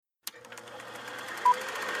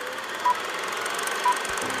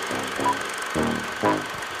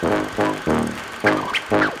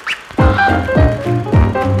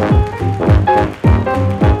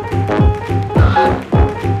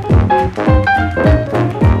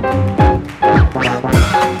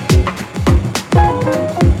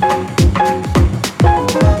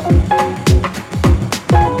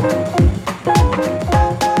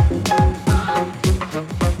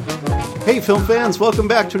film fans, welcome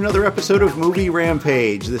back to another episode of Movie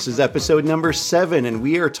Rampage. This is episode number 7, and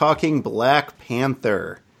we are talking Black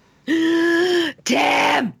Panther.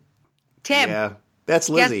 Tim! Yeah, that's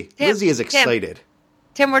Lizzie. Yes, Tim, Lizzie is excited.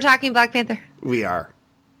 Tim, we're talking Black Panther. We are.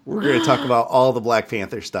 We're going to talk about all the Black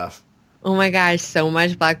Panther stuff. Oh my gosh, so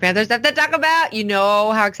much Black Panther stuff to talk about. You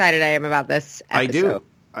know how excited I am about this episode.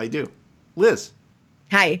 I do. Liz.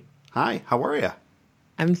 Hi. Hi, how are you?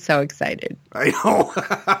 I'm so excited. I know.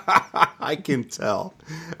 I can tell.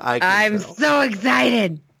 I'm so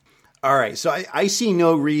excited. All right, so I see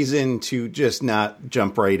no reason to just not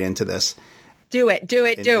jump right into this. Do it.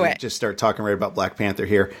 Just start talking right about Black Panther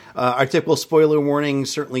here. Our typical spoiler warning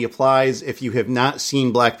certainly applies. If you have not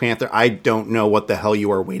seen Black Panther, I don't know what the hell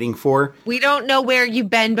you are waiting for. We don't know where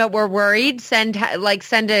you've been, but we're worried. Send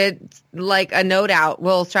a note out.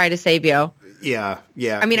 We'll try to save you. Yeah.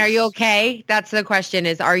 I mean, are you okay? That's the question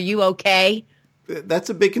is, are you okay?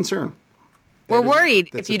 That's a big concern. We're worried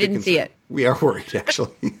if you didn't see it. We are worried,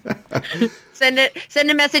 actually. Send a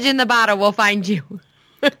message in the bottle. We'll find you.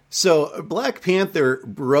 So Black Panther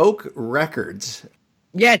broke records.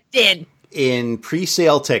 Yeah, it did. In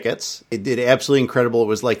pre-sale tickets. It did absolutely incredible. It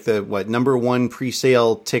was like the number one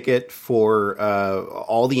pre-sale ticket for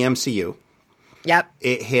all the MCU. Yep.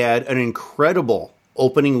 It had an incredible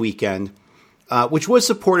opening weekend, which was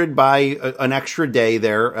supported by an extra day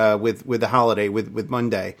there with the holiday, with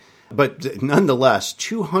Monday. But nonetheless,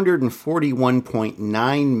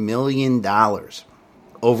 $241.9 million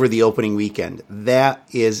over the opening weekend. That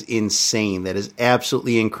is insane. That is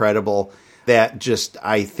absolutely incredible. That just,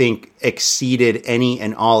 I think, exceeded any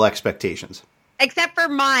and all expectations. Except for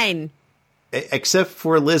mine. Except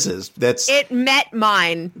for Liz's. It met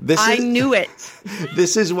mine. I knew it.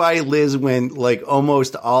 This is why Liz went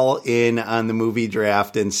almost all in on the movie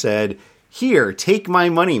draft and said, "Here, take my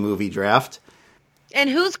money, movie draft." And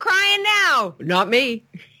who's crying now? Not me.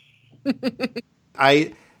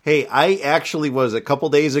 I actually was a couple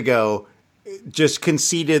days ago, just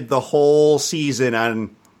conceded the whole season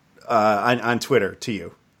on Twitter to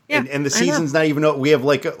you. Yeah, and the season's not even, we have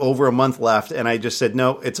over a month left, and I just said,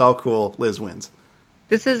 no, it's all cool. Liz wins.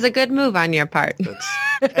 This is a good move on your part.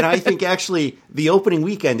 And I think actually the opening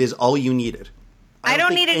weekend is all you needed. I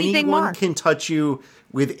don't need anything more. Anyone can touch you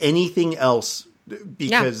with anything else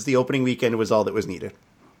because the opening weekend was all that was needed.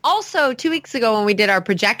 Also, 2 weeks ago when we did our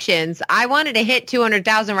projections, I wanted to hit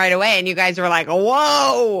 200,000 right away, and you guys were like,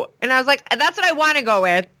 whoa. And I was like, that's what I want to go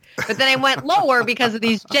with. But then I went lower because of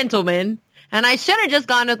these gentlemen. And I should have just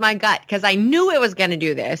gone with my gut because I knew it was going to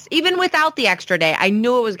do this. Even without the extra day, I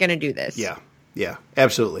knew it was going to do this. Yeah,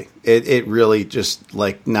 absolutely. It really just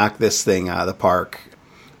knocked this thing out of the park.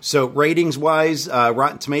 So ratings-wise,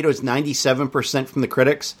 Rotten Tomatoes, 97% from the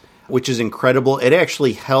critics, which is incredible. It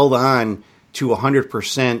actually held on to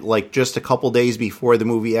 100% just a couple days before the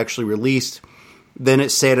movie actually released. Then it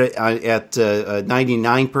sat at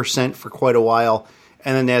 99% for quite a while.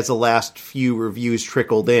 And then as the last few reviews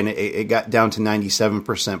trickled in, it got down to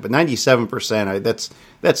 97%. But 97%,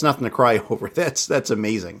 that's nothing to cry over. That's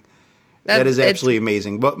amazing. That is absolutely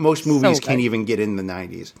amazing. But most movies can't even get in the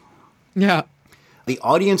 90s. Yeah. The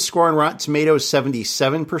audience score on Rotten Tomatoes,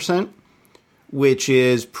 77%, which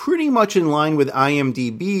is pretty much in line with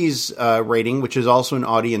IMDb's rating, which is also an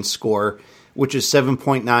audience score, which is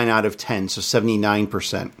 7.9 out of 10, so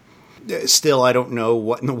 79%. Still, I don't know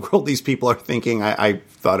what in the world these people are thinking. I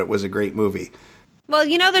thought it was a great movie. Well,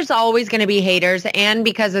 there's always going to be haters, and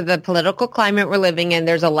because of the political climate we're living in,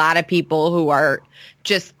 there's a lot of people who are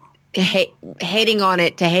just hating on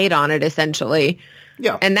it to hate on it, essentially.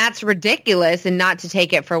 Yeah. And that's ridiculous, and not to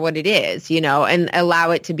take it for what it is, and allow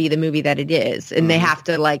it to be the movie that it is. And they have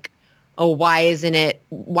to why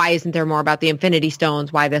isn't there more about the Infinity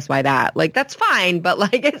Stones? Why this, why that? That's fine, but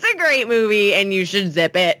it's a great movie and you should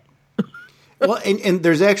zip it. Well, and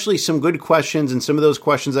there's actually some good questions, and some of those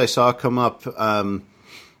questions I saw come up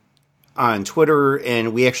on Twitter,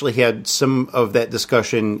 and we actually had some of that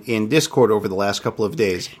discussion in Discord over the last couple of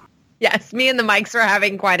days. Yes, me and the mics were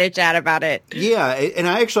having quite a chat about it. Yeah, and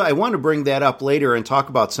I want to bring that up later and talk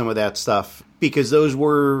about some of that stuff, because those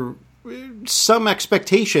were some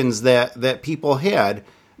expectations that people had,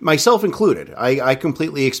 myself included. I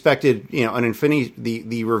completely expected, an Infinity,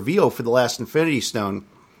 the reveal for the last Infinity Stone.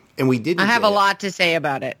 And we didn't. I have a lot to say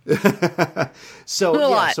about it.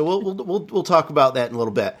 So we'll talk about that in a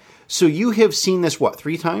little bit. So you have seen this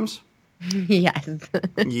 3 times? Yes.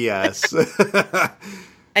 Yes.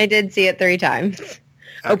 I did see it 3 times. Excellent.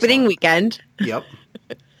 Opening weekend. Yep.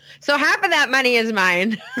 So half of that money is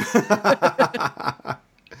mine.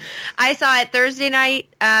 I saw it Thursday night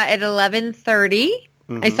at 11:30.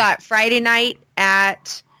 Mm-hmm. I saw it Friday night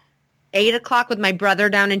at 8:00 with my brother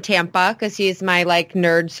down in Tampa because he's my like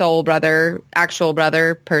nerd soul brother, actual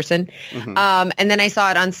brother person. And then I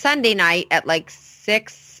saw it on Sunday night at like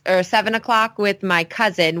 6 or 7:00 with my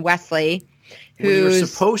cousin Wesley, We were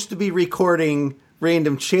who's supposed to be recording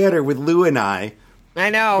Random Chatter with Lou and I. I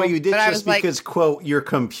know, But you did I just was because, quote, your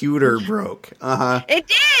computer broke.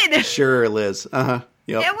 It did. Sure, Liz. Yep.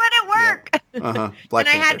 It wouldn't work. Black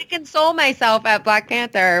And I had to console myself at Black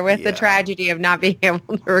Panther with the tragedy of not being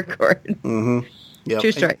able to record. Yep.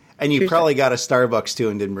 True story. And you True probably got a Starbucks, too,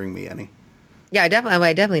 and didn't bring me any. Yeah, I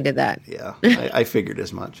definitely did that. Yeah, I figured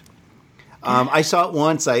as much. I saw it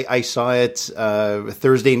once. I saw it the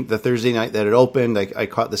Thursday night that it opened. I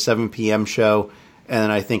caught the 7 p.m. show. And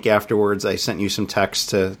then I think afterwards I sent you some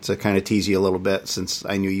texts to kind of tease you a little bit since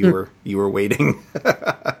I knew you were waiting.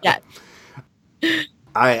 Yeah.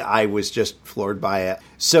 I was just floored by it.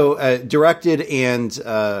 So directed and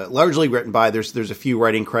largely written by, there's a few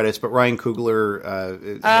writing credits, but Ryan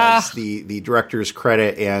Coogler has the director's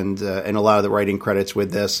credit and a lot of the writing credits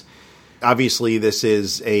with this. Obviously, this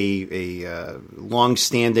is a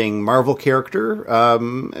long-standing Marvel character,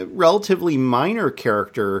 relatively minor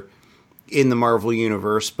character in the Marvel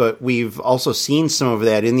Universe, but we've also seen some of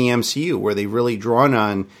that in the MCU where they've really drawn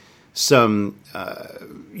on some,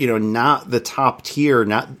 not the top tier,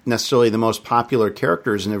 not necessarily the most popular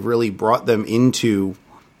characters, and have really brought them into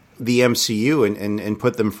the MCU and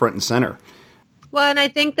put them front and center. Well, and I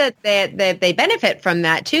think that they benefit from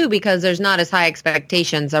that, too, because there's not as high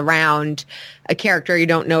expectations around a character you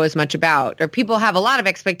don't know as much about. Or people have a lot of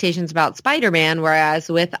expectations about Spider-Man, whereas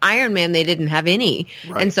with Iron Man, they didn't have any.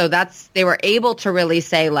 Right. And so they were able to really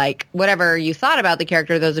say, like, whatever you thought about the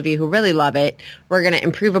character, those of you who really love it, we're going to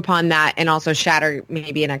improve upon that and also shatter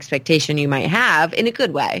maybe an expectation you might have in a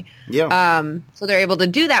good way. Yeah. So they're able to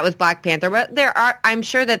do that with Black Panther. But I'm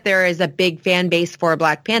sure that there is a big fan base for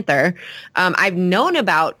Black Panther. I've known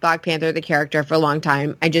about Black Panther, the character, for a long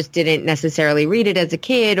time. I just didn't necessarily read it as a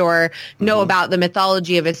kid or know about the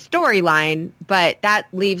mythology of his storyline, but that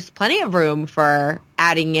leaves plenty of room for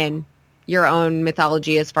adding in your own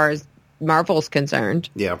mythology as far as Marvel's concerned.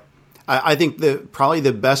 Yeah. I think probably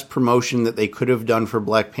the best promotion that they could have done for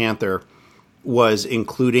Black Panther was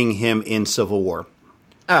including him in Civil War.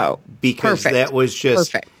 Oh, because perfect. That was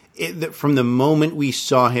just from the moment we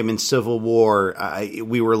saw him in Civil War,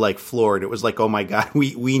 we were like floored. It was like, oh my God,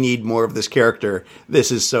 we need more of this character.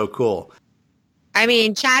 This is so cool. I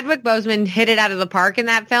mean, Chadwick Boseman hit it out of the park in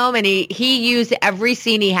that film, and he used every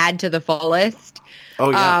scene he had to the fullest.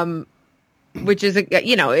 Oh yeah. Which is,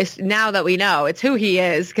 it's, now that we know, it's who he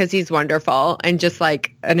is because he's wonderful and just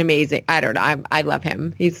like an amazing. I don't know. I love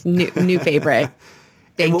him. He's new favorite.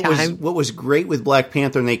 Big time. What was great with Black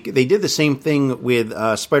Panther, and they did the same thing with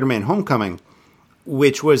Spider-Man: Homecoming,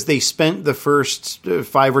 which was they spent the first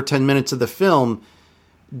 5 or 10 minutes of the film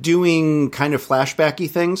doing kind of flashbacky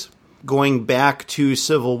things, going back to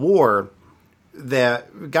Civil War,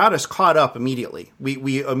 that got us caught up immediately.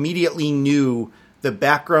 We immediately knew the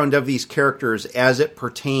background of these characters as it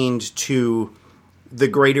pertained to the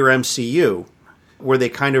greater MCU, where they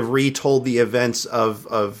kind of retold the events of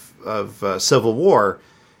Civil War.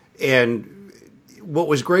 And what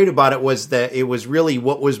was great about it was that it was really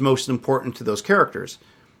what was most important to those characters.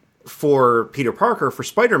 For Peter Parker, for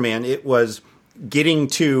Spider-Man, it was getting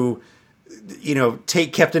to,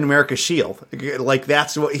 take Captain America's shield. Like,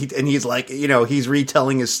 that's what he's like, he's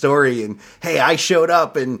retelling his story, and hey, I showed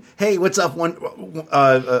up, and hey, what's up,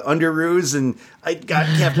 Underoos, and I got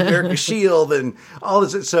Captain America's shield, and all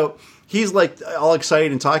this. So he's like all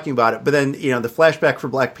excited and talking about it. But then, the flashback for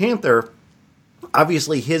Black Panther,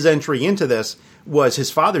 obviously his entry into this was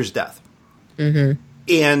his father's death. Mm-hmm.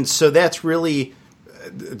 And so that's really,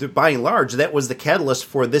 by and large, that was the catalyst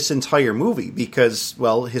for this entire movie because,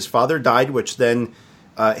 well, his father died, which then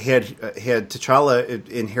had T'Challa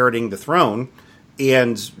inheriting the throne.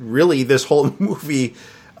 And really this whole movie,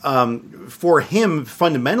 for him,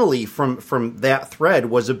 fundamentally from that thread,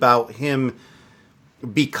 was about him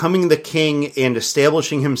becoming the king and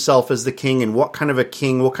establishing himself as the king, and what kind of a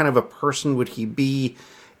king, what kind of a person would he be,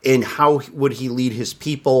 and how would he lead his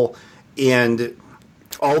people, and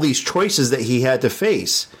all these choices that he had to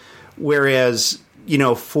face. Whereas,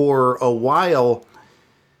 for a while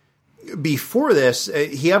before this,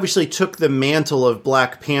 he obviously took the mantle of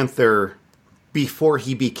Black Panther before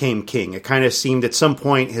he became king. It kind of seemed at some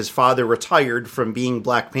point his father retired from being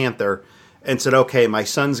Black Panther and said, okay, my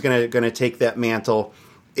son's gonna take that mantle.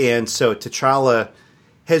 And so T'Challa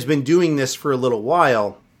has been doing this for a little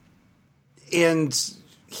while. And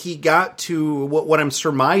he got to, what I'm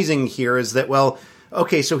surmising here is that, well,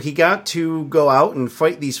 okay, so he got to go out and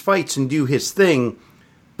fight these fights and do his thing,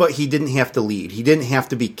 but he didn't have to lead. He didn't have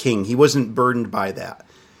to be king. He wasn't burdened by that.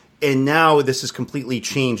 And now this has completely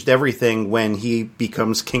changed everything when he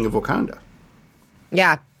becomes king of Wakanda.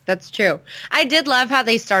 Yeah, that's true. I did love how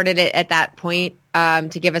they started it at that point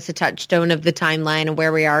to give us a touchstone of the timeline and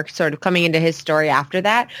where we are sort of coming into his story after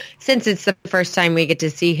that, since it's the first time we get to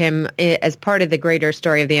see him as part of the greater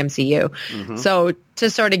story of the MCU. Mm-hmm. So to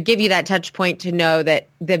sort of give you that touch point to know that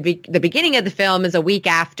the beginning of the film is a week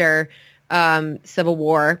after Civil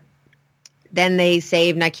War. Then they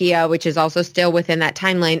save Nakia, which is also still within that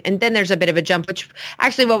timeline. And then there's a bit of a jump, which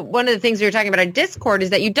actually, well, one of the things we were talking about on Discord is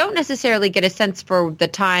that you don't necessarily get a sense for the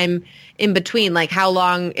time in between, like how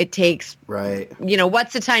long it takes. Right. You know,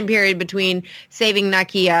 what's the time period between saving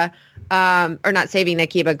Nakia, or not saving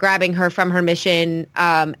Nakia, but grabbing her from her mission,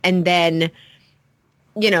 and then,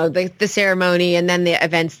 you know, the ceremony and then the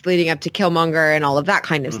events leading up to Killmonger and all of that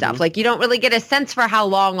kind of stuff. Like, you don't really get a sense for how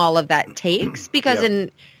long all of that takes because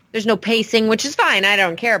there's no pacing, which is fine. I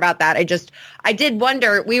don't care about that. I did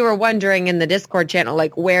wonder, we were wondering in the Discord channel,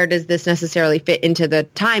 like, where does this necessarily fit into the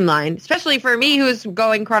timeline? Especially for me, who's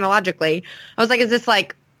going chronologically. I was like, is this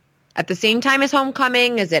like at the same time as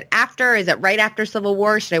Homecoming? Is it after? Is it right after Civil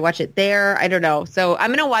War? Should I watch it there? I don't know. So I'm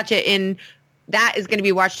going to watch it that is going to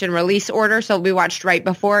be watched in release order. So it'll be watched right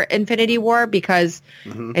before Infinity War because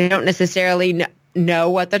I don't necessarily know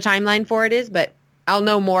what the timeline for it is, but I'll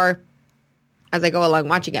know more as I go along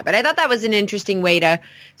watching it. But I thought that was an interesting way to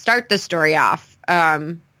start the story off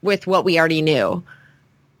with what we already knew.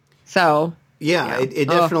 So yeah, it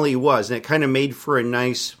definitely was. And it kind of made for a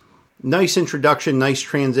nice introduction, nice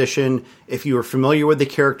transition. If you were familiar with the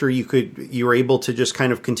character, you were able to just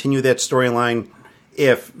kind of continue that storyline.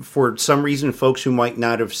 If for some reason folks who might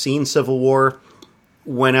not have seen Civil War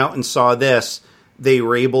went out and saw this, they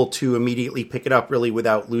were able to immediately pick it up really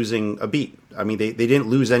without losing a beat. I mean, they didn't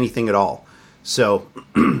lose anything at all. So,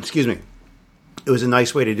 excuse me, it was a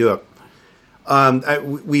nice way to do it.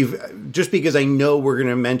 We've just because I know we're going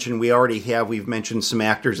to mention, we've mentioned some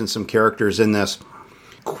actors and some characters in this.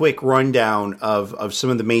 Quick rundown of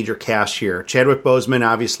some of the major cast here. Chadwick Boseman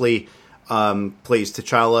obviously plays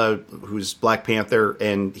T'Challa, who's Black Panther,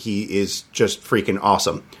 and he is just freaking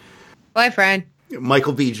awesome. Boyfriend.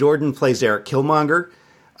 Michael B. Jordan plays Eric Killmonger.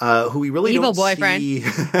 Who we really Evil don't boyfriend. see,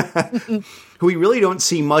 who we really don't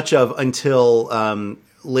see much of until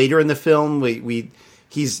later in the film.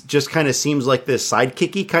 He's just kind of seems like this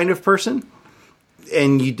sidekicky kind of person,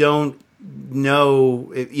 and you don't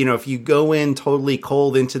know, if you go in totally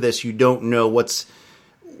cold into this, you don't know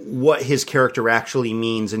what his character actually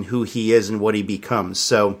means and who he is and what he becomes.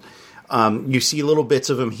 So you see little bits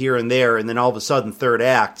of him here and there, and then all of a sudden, third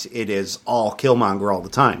act, it is all Killmonger all the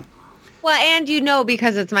time. Well, and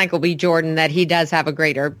because it's Michael B. Jordan, that he does have a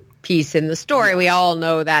greater piece in the story. Yes. We all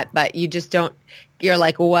know that, but you just don't, you're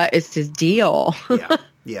like, what is his deal?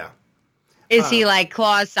 Yeah. Is he like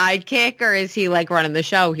Claw's sidekick, or is he like running the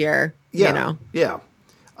show here? Yeah. Yeah.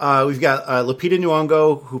 We've got Lupita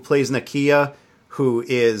Nyong'o, who plays Nakia, who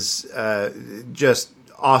is just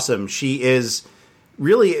awesome. She's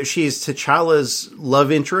T'Challa's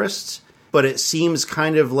love interest, but it seems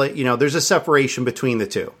kind of like, there's a separation between the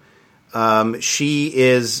two.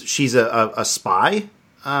 She's a spy,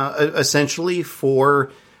 essentially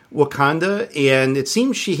for Wakanda, and it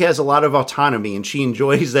seems she has a lot of autonomy, and she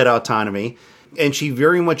enjoys that autonomy, and she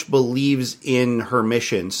very much believes in her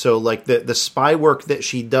mission. So, like the spy work that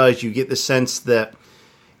she does, you get the sense that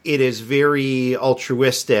it is very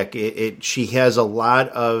altruistic. She has a lot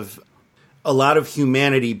of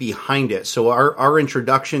humanity behind it. So our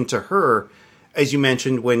introduction to her, as you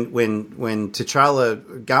mentioned, when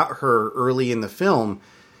T'Challa got her early in the film,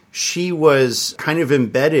 she was kind of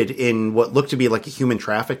embedded in what looked to be like a human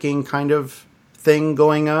trafficking kind of thing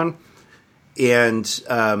going on. And so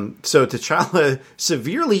T'Challa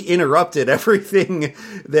severely interrupted everything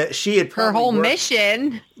that she had probably her whole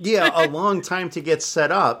mission. A long time to get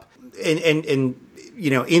set up. And in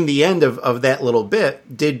the end of that little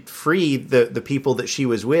bit, did free the people that she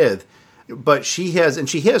was with. But she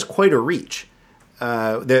has quite a reach.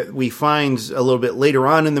 That we find a little bit later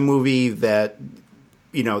on in the movie that,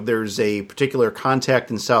 there's a particular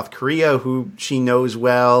contact in South Korea who she knows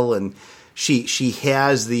well, and she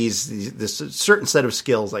has this certain set of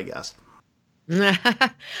skills, I guess.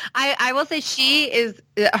 I will say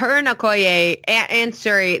her and Okoye and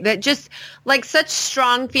Shuri, that just like such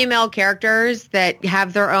strong female characters that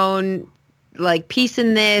have their own like piece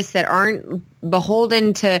in this, that aren't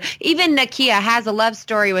beholden to, even Nakia has a love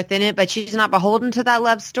story within it, but she's not beholden to that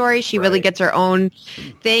love story. She really gets her own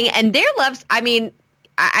thing, and their loves, I mean,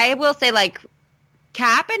 I will say, like,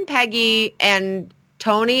 Cap and Peggy and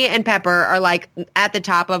Tony and Pepper are like at the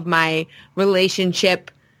top of my relationship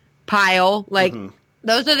pile. Like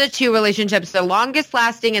those are the two relationships. The longest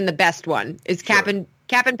lasting and the best one is Cap and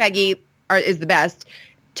Peggy is the best.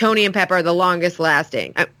 Tony and Pepper are the longest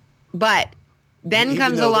lasting. But then Even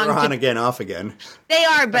comes though along they're on again, off again. They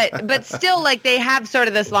are, but still, like, they have sort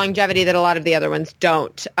of this longevity that a lot of the other ones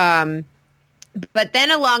don't. But then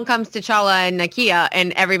along comes T'Challa and Nakia,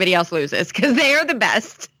 and everybody else loses because they are the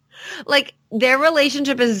best. Like, their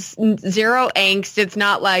relationship is zero angst. It's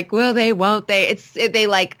not like, will they, won't they? They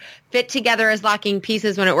like fit together as locking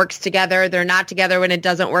pieces when it works together. They're not together when it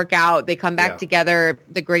doesn't work out. They come back together.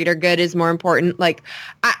 The greater good is more important. Like,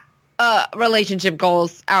 relationship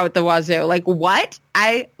goals out the wazoo. Like, what?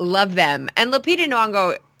 I love them. And Lupita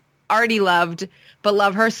Nyong'o already loved, but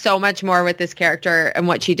love her so much more with this character and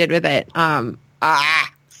what she did with it. Good.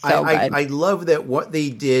 I love that what they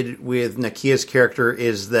did with Nakia's character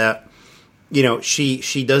is that, you know,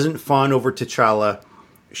 she doesn't fawn over T'Challa.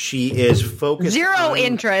 She is focused Zero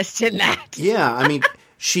interest in that. Yeah, I mean,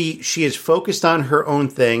 she is focused on her own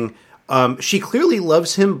thing. She clearly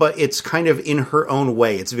loves him, but it's kind of in her own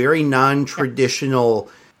way. It's very non-traditional,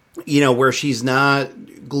 you know, where she's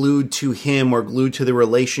not glued to him or glued to the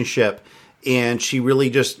relationship. And she really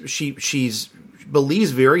just, she's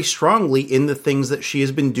believes very strongly in the things that she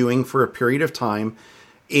has been doing for a period of time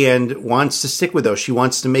and wants to stick with those. She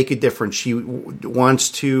wants to make a difference. She wants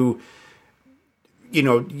to, you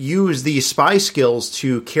know, use these spy skills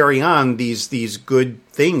to carry on these good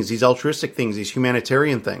things, these altruistic things, these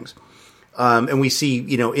humanitarian things. And we see,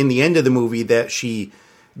 you know, in the end of the movie that she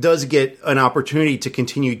does get an opportunity to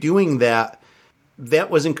continue doing that.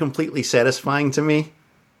 That wasn't completely satisfying to me.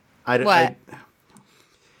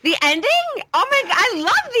 The ending? Oh my God, I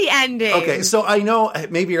love the ending. Okay, so I know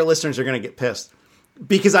maybe your listeners are going to get pissed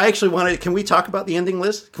because I actually wanted. Can we talk about the ending,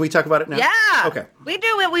 Liz? Can we talk about it now? Yeah. Okay. We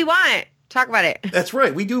do what we want. Talk about it. That's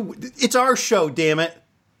right. We do. It's our show, damn it.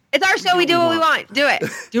 It's our show. We do what we want. Do it.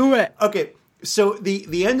 Do it. Okay. So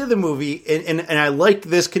the end of the movie, and I liked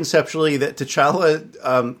this conceptually that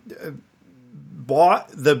T'Challa bought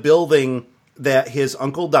the building that his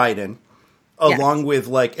uncle died in. Along with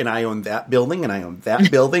like, and I own that building, and I own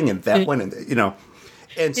that building, and that one, and you know,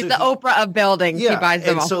 and so he's the Oprah of buildings. Yeah, he buys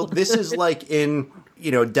them all. So this is like in,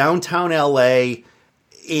 you know, downtown LA,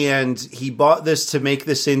 and he bought this to make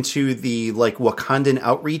this into the like Wakandan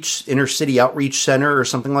outreach, inner city outreach center or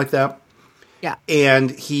something like that. Yeah,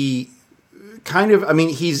 and he kind of, I mean,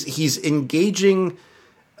 he's engaging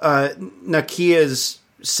Nakia's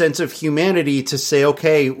sense of humanity to say,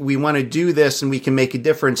 okay, we want to do this and we can make a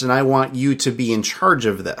difference, and I want you to be in charge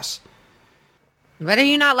of this. What do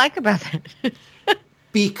you not like about that?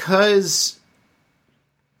 Because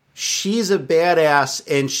she's a badass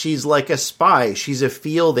and she's like a spy. She's a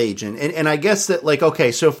field agent. And I guess that, like,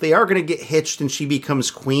 okay, so if they are going to get hitched and she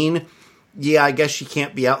becomes queen, yeah, I guess she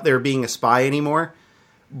can't be out there being a spy anymore.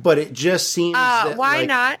 But it just seems that, why like,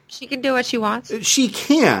 not? She can do what she wants. She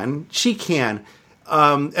can.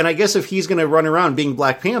 And I guess if he's going to run around being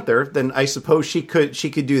Black Panther, then I suppose she could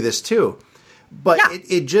do this too. But yeah.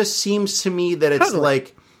 It just seems to me that it's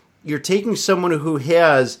like you're taking someone who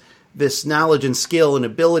has this knowledge and skill and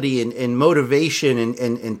ability and motivation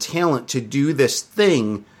and talent to do this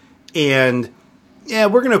thing. And, yeah,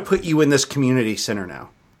 we're going to put you in this community center now.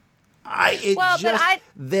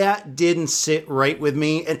 That didn't sit right with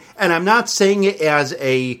me. And I'm not saying it as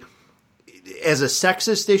a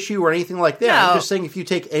sexist issue or anything like that. No. I'm just saying if you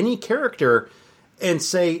take any character and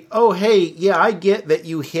say, oh, hey, yeah, I get that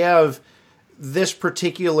you have this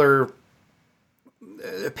particular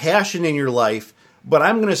passion in your life, but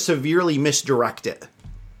I'm going to severely misdirect it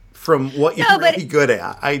from what you're really good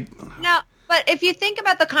at. But if you think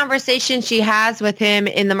about the conversation she has with him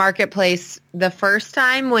in the marketplace the first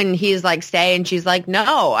time when he's like, stay, and she's like,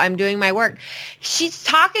 no, I'm doing my work. She's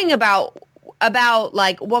talking about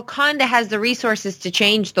like Wakanda has the resources to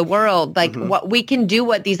change the world. Like what we can do,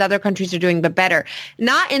 what these other countries are doing, but better.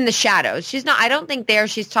 Not in the shadows. I don't think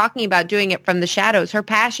she's talking about doing it from the shadows. Her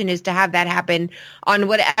passion is to have that happen on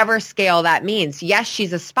whatever scale that means. Yes,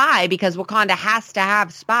 she's a spy because Wakanda has to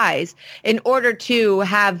have spies in order to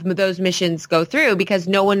have those missions go through because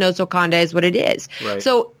no one knows Wakanda is what it is. Right.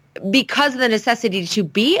 So because of the necessity to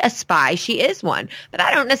be a spy, she is one. But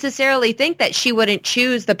I don't necessarily think that she wouldn't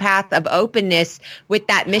choose the path of openness with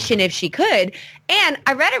that mission if she could. And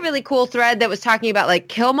I read a really cool thread that was talking about like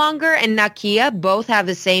Killmonger and Nakia both have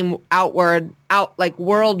the same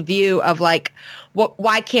world view of like,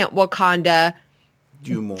 why can't Wakanda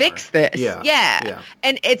do more, fix this? Yeah.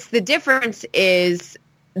 And it's the difference is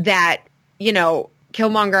that, you know,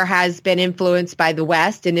 Killmonger has been influenced by the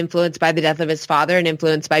West and influenced by the death of his father and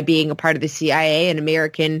influenced by being a part of the CIA and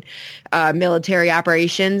American military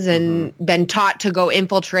operations and been taught to go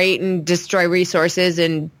infiltrate and destroy resources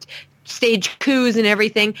and stage coups and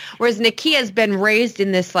everything. Whereas Nakia has been raised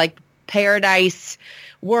in this like paradise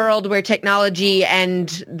world where technology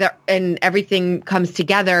and everything comes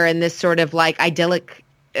together in this sort of like idyllic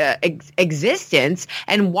existence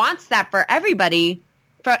and wants that for everybody.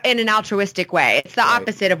 In an altruistic way. It's the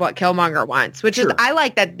opposite of what Killmonger wants, which is, I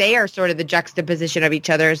like that they are sort of the juxtaposition of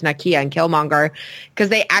each other as Nakia and Killmonger, because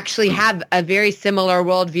they actually have a very similar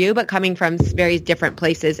worldview, but coming from very different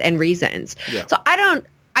places and reasons. Yeah. So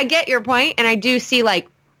I get your point, and I do see, like,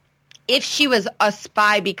 if she was a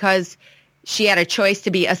spy because she had a choice to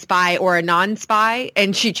be a spy or a non-spy,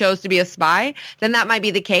 and she chose to be a spy, then that might be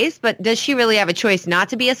the case. But does she really have a choice not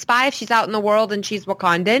to be a spy if she's out in the world and she's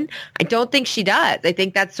Wakandan? I don't think she does. I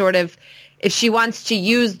think that's sort of, if she wants to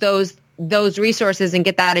use those resources and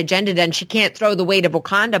get that agenda done, she can't throw the weight of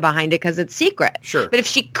Wakanda behind it because it's secret. Sure. But if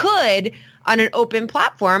she could on an open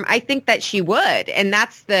platform, I think that she would. And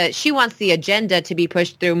she wants the agenda to be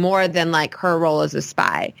pushed through more than like her role as a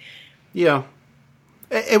spy. Yeah.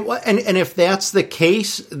 And if that's the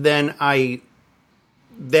case, then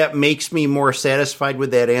that makes me more satisfied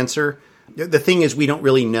with that answer. The thing is, we don't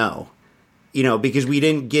really know, because we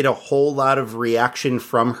didn't get a whole lot of reaction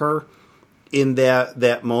from her in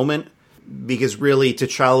that moment, because really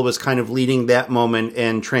T'Challa was kind of leading that moment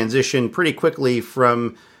and transitioned pretty quickly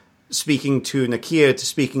from speaking to Nakia to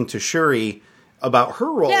speaking to Shuri about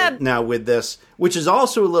her role now with this, which is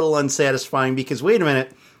also a little unsatisfying because, wait a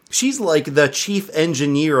minute, she's like the chief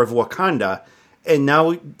engineer of Wakanda. And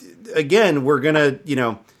now, again, we're going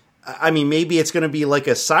to, maybe it's going to be like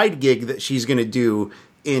a side gig that she's going to do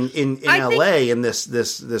in LA in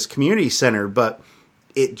this community center. But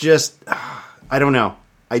it just, I don't know.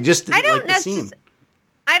 I just didn't like the scene.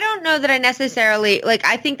 I don't know that I necessarily,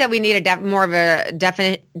 I think that we need more of a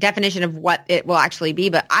definition of what it will actually be.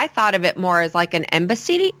 But I thought of it more as like an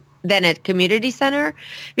embassy than a community center,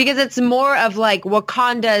 because it's more of like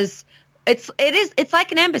Wakanda's. It's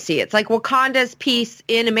like an embassy. It's like Wakanda's piece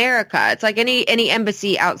in America. It's like any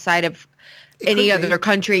embassy outside of any other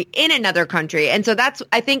country in another country. And so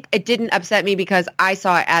I think it didn't upset me because I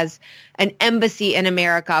saw it as an embassy in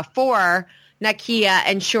America for Nakia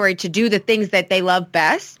and Shuri to do the things that they love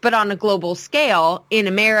best, but on a global scale in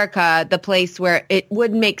America, the place where it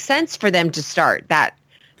would make sense for them to start that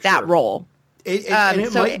role.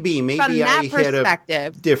 It might be. Maybe I had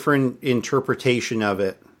a different interpretation of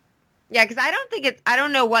it. Yeah, because I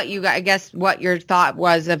don't know what what your thought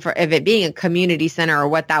was of it being a community center or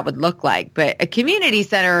what that would look like. But a community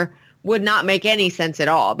center would not make any sense at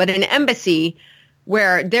all. But an embassy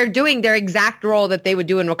where they're doing their exact role that they would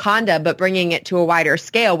do in Wakanda, but bringing it to a wider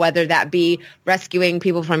scale, whether that be rescuing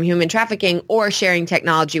people from human trafficking or sharing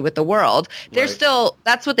technology with the world.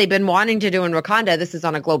 That's what they've been wanting to do in Wakanda. This is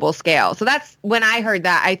on a global scale. So that's when I heard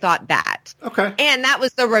that, I thought that. Okay. And that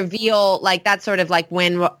was the reveal, that's sort of like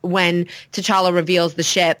when T'Challa reveals the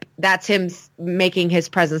ship, that's him making his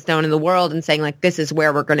presence known in the world and saying this is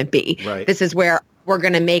where we're going to be. Right. This is where we're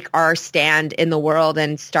going to make our stand in the world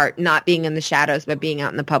and start not being in the shadows, but being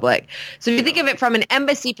out in the public. So if you think of it from an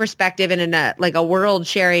embassy perspective and in a world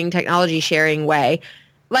sharing, technology sharing way,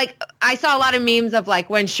 I saw a lot of memes of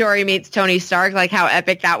when Shuri meets Tony Stark, how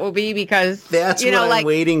epic that will be, because that's what I'm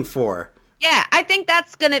waiting for. Yeah, I think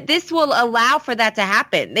this will allow for that to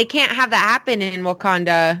happen. They can't have that happen in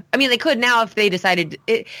Wakanda. I mean, they could now if they decided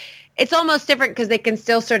it's almost different because they can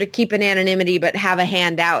still sort of keep an anonymity but have a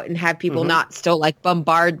handout and have people not still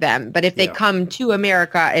bombard them. But if they come to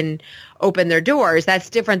America and open their doors, that's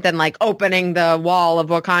different than opening the wall of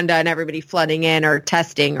Wakanda and everybody flooding in or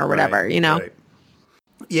testing or whatever, Right.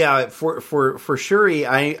 Yeah, for Shuri,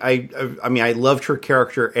 I loved her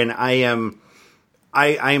character, and I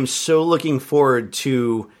am so looking forward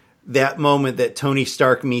to that moment that Tony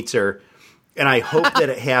Stark meets her. And I hope that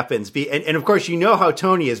it happens. And of course, how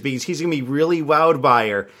Tony is, because he's going to be really wowed by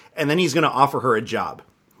her, and then he's going to offer her a job.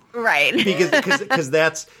 Right. Because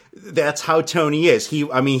that's how Tony is. He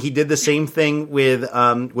did the same thing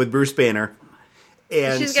with Bruce Banner.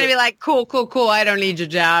 And she's going to be cool. I don't need your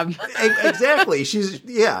job. Exactly. She's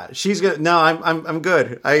going to, no, I'm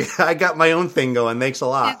good. I got my own thing going. Thanks a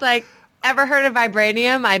lot. She's ever heard of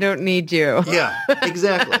vibranium? I don't need you. Yeah,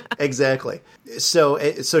 exactly. So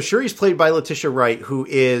Shuri's played by Letitia Wright, who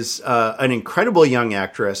is an incredible young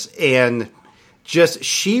actress, and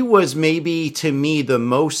she was maybe to me the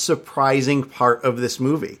most surprising part of this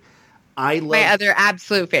movie. I loved my other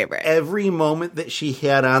absolute favorite. Every moment that she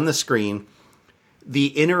had on the screen. the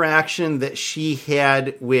interaction that she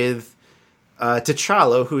had with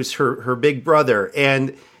T'Challa, who's her big brother.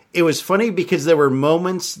 And it was funny because there were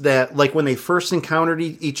moments that, like when they first encountered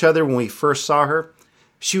each other, when we first saw her,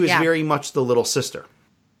 she was very much the little sister.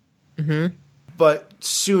 Mm-hmm. But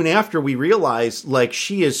soon after, we realized, like,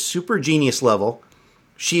 she is super genius level.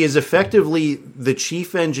 She is effectively the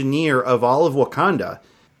chief engineer of all of Wakanda.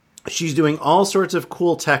 She's doing all sorts of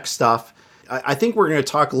cool tech stuff. I think we're going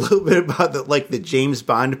to talk a little bit about the James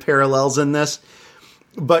Bond parallels in this.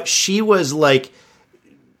 But she was like,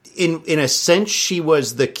 in a sense, she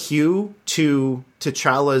was the Q to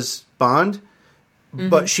T'Challa's Bond. Mm-hmm.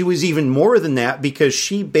 But she was even more than that because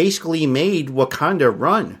she basically made Wakanda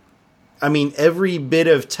run. I mean, every bit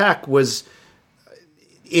of tech was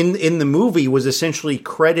in the movie was essentially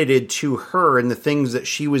credited to her and the things that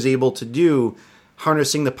she was able to do,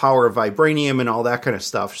 harnessing the power of vibranium and all that kind of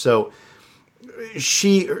stuff. So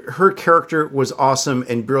her character was awesome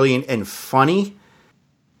and brilliant and funny.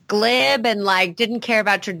 Glib and like didn't care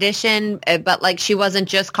about tradition, but like she wasn't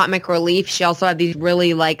just comic relief. She also had these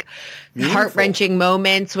really like heart-wrenching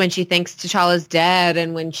moments when she thinks T'Challa's dead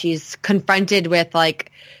and when she's confronted with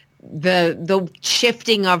like the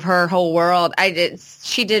shifting of her whole world.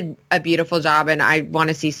 She did a beautiful job, and I want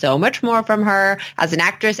to see so much more from her as an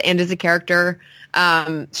actress and as a character.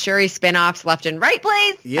 Shuri spinoffs left and right,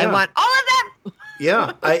 please. Yeah. I want all of them.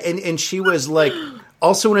 Yeah, and she was like,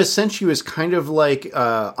 also in a sense, she was kind of like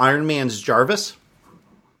Iron Man's Jarvis,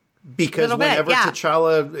 because whenever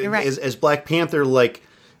T'Challa as Black Panther, like,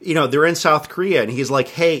 you know, they're in South Korea, and he's like,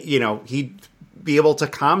 hey, you know, he'd be able to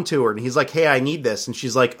comm to her, and he's like, hey, I need this, and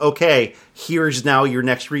she's like, okay, here's now your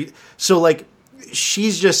next so like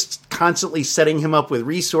she's just constantly setting him up with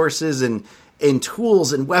resources and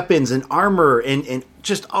tools and weapons and armor and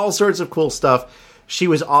just all sorts of cool stuff. She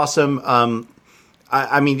was awesome.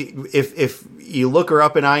 I mean, if you look her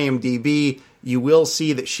up in IMDb, you will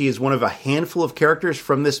see that she is one of a handful of characters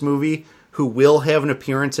from this movie who will have an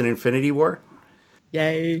appearance in Infinity War.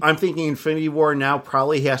 Yay. I'm thinking Infinity War now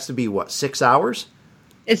probably has to be, 6 hours?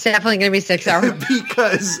 It's definitely going to be 6 hours.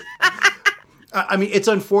 Because, I mean, it's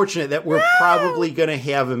unfortunate that we're probably going to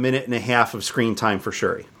have a minute and a half of screen time for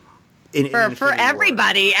Shuri. For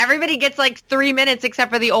everybody. War. Everybody gets like 3 minutes except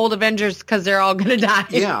for the old Avengers because they're all going to die.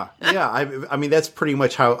 Yeah. I mean, that's pretty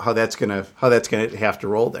much how that's going to have to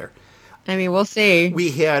roll there. I mean, we'll see.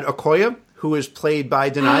 We had Okoye, who is played by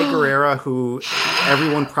Denai Guerrera, who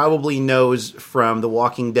everyone probably knows from The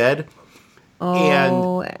Walking Dead.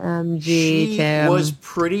 And she was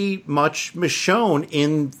pretty much Michonne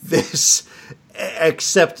in this,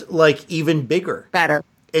 except like even bigger. Better.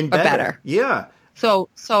 Yeah. So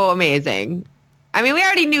amazing. I mean, we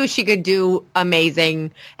already knew she could do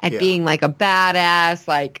amazing at being like a badass,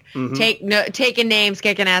 like taking names,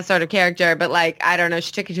 kicking ass sort of character. But like, I don't know,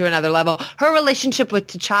 she took it to another level. Her relationship with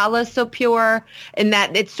T'Challa is so pure in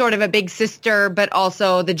that it's sort of a big sister, but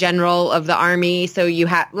also the general of the army. So you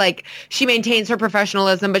have like, she maintains her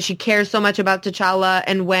professionalism, but she cares so much about T'Challa.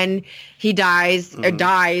 And when he dies or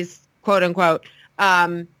dies, quote unquote,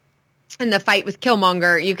 in the fight with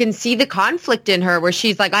Killmonger, you can see the conflict in her where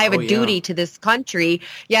she's like, I have a duty to this country,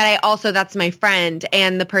 yet that's my friend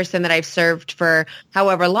and the person that I've served for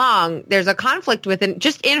however long. There's a conflict within,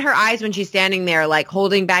 just in her eyes when she's standing there, like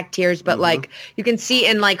holding back tears, but like you can see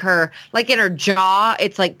in like her, like in her jaw,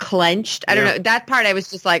 it's like clenched. I don't know. That part I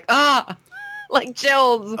was just like, like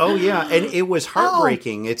chills. Oh yeah. And it was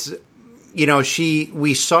heartbreaking. It's, you know,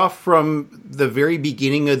 we saw from the very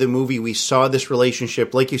beginning of the movie, we saw this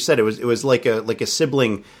relationship. Like you said, it was like a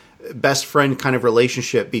sibling, best friend kind of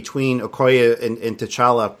relationship between Okoye and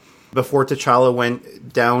T'Challa before T'Challa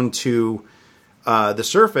went down to the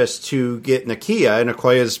surface to get Nakia, and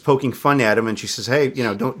Okoye is poking fun at him, and she says, hey, you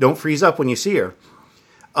know, don't freeze up when you see her.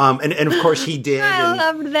 And of course he did. I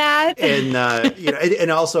loved that. And, you know, and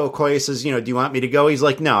also Okoye says, you know, do you want me to go? He's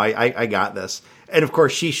like, no, I got this. And of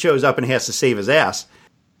course she shows up and has to save his ass.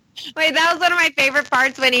 Wait, that was one of my favorite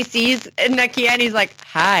parts when he sees Nakia and he's like,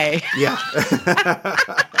 hi. Yeah.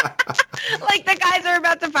 Like the guys are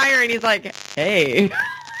about to fire and he's like, hey.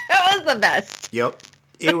 That was the best. Yep.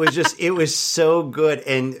 It was so good.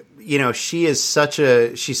 And, you know, she's such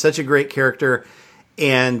a great character.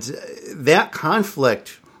 And that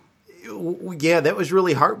conflict, that was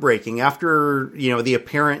really heartbreaking. After, you know, the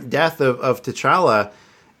apparent death of T'Challa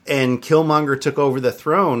and Killmonger took over the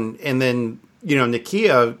throne, and then, you know,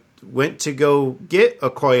 Nakia went to go get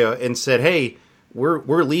Okoye and said, hey,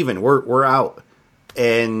 we're leaving, we're out.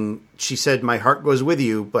 And she said, my heart goes with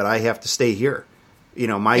you, but I have to stay here. You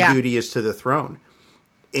know, my duty is to the throne.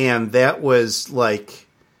 And that was like,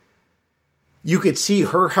 you could see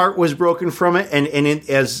her heart was broken from it. And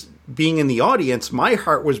as being in the audience, my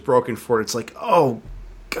heart was broken for it. It's like, oh,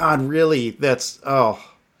 God, really?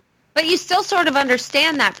 But you still sort of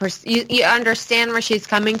understand that. You understand where she's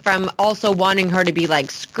coming from, also wanting her to be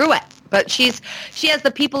like, screw it. But she has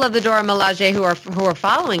the people of the Dora Milaje who are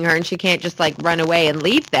following her, and she can't just like run away and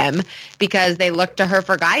leave them because they look to her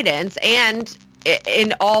for guidance. And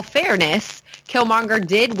in all fairness, Killmonger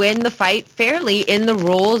did win the fight fairly in the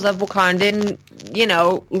rules of Wakandan,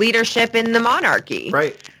 leadership in the monarchy.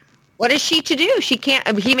 Right. What is she to do? She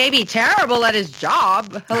can't. He may be terrible at his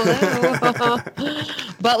job. Hello.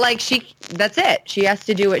 But that's it. She has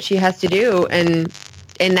to do what she has to do, and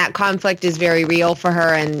that conflict is very real for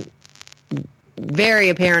her and very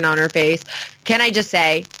apparent on her face. Can I just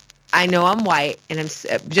say, I know I'm white, and I'm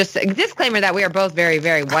just a disclaimer that we are both very,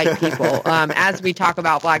 very white people. As we talk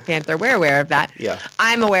about Black Panther, we're aware of that. Yeah.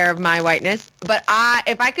 I'm aware of my whiteness, but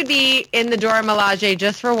if I could be in the Dora Milaje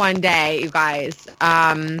just for one day, you guys,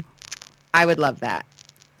 I would love that.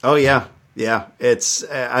 Oh yeah. Yeah. It's,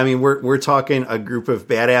 we're talking a group of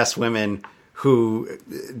badass women who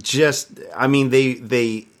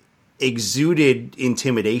they exuded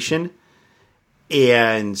intimidation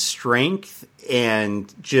and strength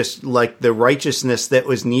and just like the righteousness that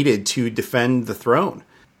was needed to defend the throne.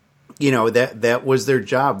 That was their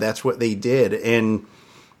job. That's what they did. And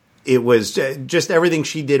it was just everything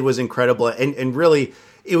she did was incredible. And really,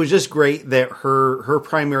 it was just great that her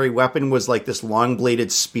primary weapon was like this long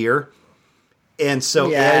bladed spear. And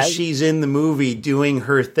so as she's in the movie doing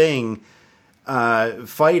her thing,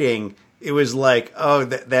 fighting, it was like, oh,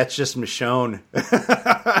 that's just Michonne.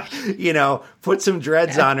 Put some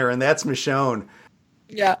dreads on her and that's Michonne.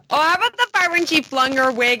 Yeah. Oh, how about the part when she flung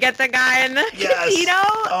her wig at the guy in the casino?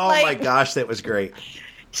 Oh my gosh, that was great.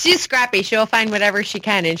 She's scrappy. She'll find whatever she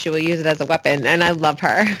can and she will use it as a weapon. And I love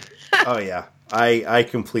her. Oh yeah. I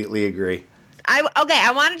completely agree. I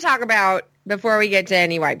want to talk about, before we get to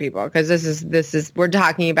any white people, because this is we're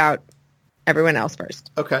talking about everyone else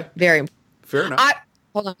first. Okay. Very fair enough.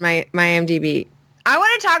 Hold on, my IMDb. I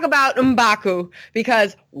want to talk about M'Baku,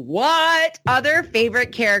 because what other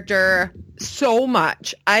favorite character so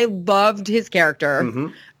much. I loved his character.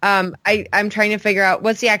 Mm-hmm. I'm trying to figure out,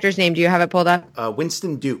 what's the actor's name? Do you have it pulled up?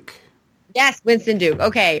 Winston Duke. Yes, Winston Duke.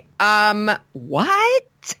 Okay. What?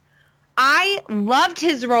 I loved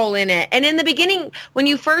his role in it. And in the beginning, when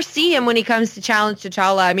you first see him, when he comes to challenge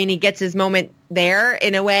T'Challa, he gets his moment there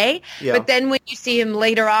in a way. Yeah. But then when you see him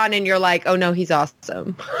later on and you're like, oh no, he's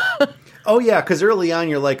awesome. Oh yeah, because early on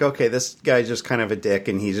you're like, okay, this guy's just kind of a dick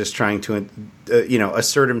and he's just trying to,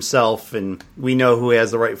 assert himself, and we know who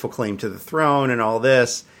has the rightful claim to the throne and all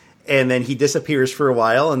this. And then he disappears for a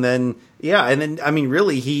while, and then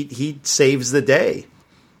really he saves the day.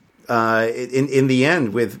 In the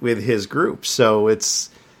end with his group. So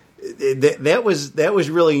that was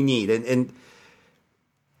really neat. And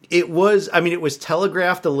it was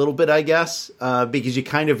telegraphed a little bit, I guess, because you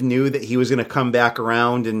kind of knew that he was going to come back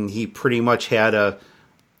around, and he pretty much had a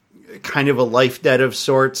kind of a life debt of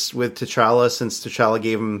sorts with T'Challa, since T'Challa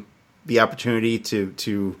gave him the opportunity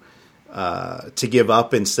to give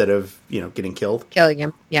up instead of, getting killed. Killing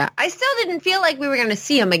him. Yeah. I still didn't feel like we were going to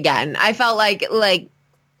see him again. I felt like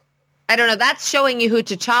I don't know, that's showing you who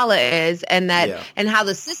T'Challa is and and how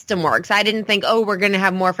the system works. I didn't think, we're going to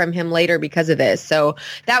have more from him later because of this. So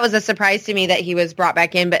that was a surprise to me that he was brought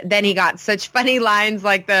back in. But then he got such funny lines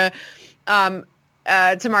like to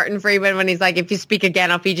Martin Freeman when he's like, if you speak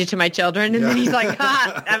again, I'll feed you to my children. And then he's like,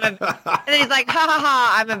 and then he's like,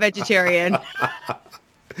 I'm a vegetarian.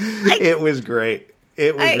 It was great.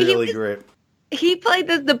 It was really great. He played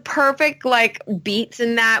the perfect beats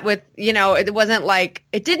in that with, it wasn't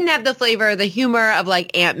it didn't have the flavor, the humor of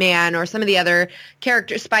Ant-Man or some of the other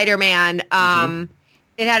characters, Spider-Man.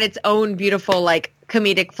 It had its own beautiful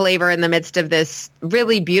comedic flavor in the midst of this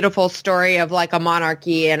really beautiful story of a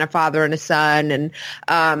monarchy and a father and a son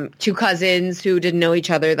and two cousins who didn't know each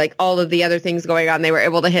other, all of the other things going on. They were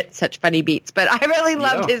able to hit such funny beats, but I really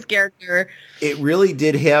loved his character. It really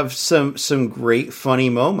did have some great funny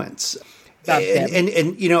moments. And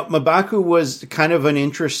M'Baku was kind of an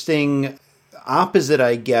interesting opposite,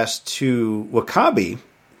 I guess, to W'Kabi,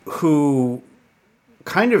 who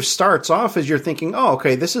kind of starts off as you're thinking, oh,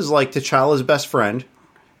 okay, this is T'Challa's best friend.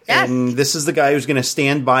 Yes. And this is the guy who's going to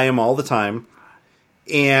stand by him all the time.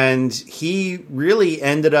 And he really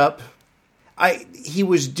ended up, he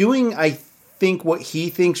was doing, I think, what he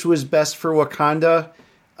thinks was best for Wakanda.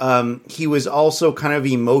 He was also kind of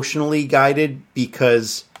emotionally guided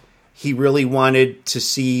because he really wanted to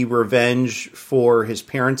see revenge for his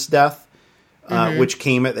parents' death, which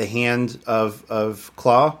came at the hand of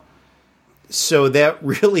Klaue. So that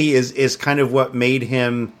really is kind of what made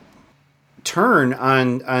him turn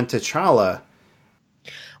on T'Challa.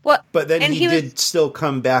 Well, but then and he did still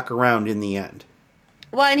come back around in the end.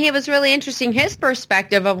 Well, and he was really interesting, his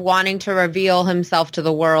perspective of wanting to reveal himself to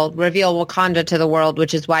the world, reveal Wakanda to the world,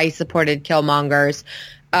 which is why he supported Killmonger's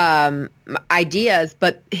ideas.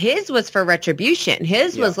 But his was for retribution.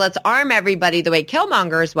 His was, let's arm everybody the way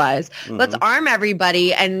Killmonger's was. Mm-hmm. Let's arm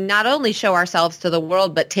everybody and not only show ourselves to the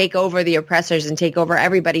world, but take over the oppressors and take over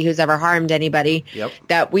everybody who's ever harmed anybody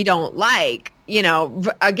that we don't like. You know,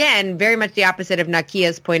 again, very much the opposite of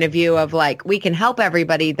Nakia's point of view of like, we can help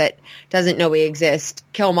everybody that doesn't know we exist.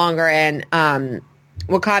 Killmonger and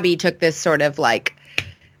W'Kabi took this sort of like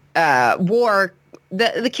war,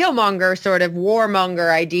 the Killmonger sort of warmonger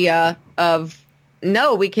idea of,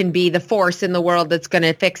 no, we can be the force in the world that's going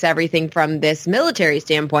to fix everything from this military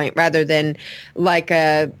standpoint rather than like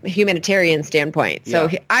a humanitarian standpoint. So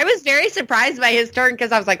I was very surprised by his turn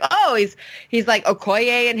because I was like, oh, he's like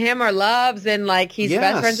Okoye and him are loves and like he's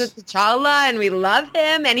best friends with T'Challa and we love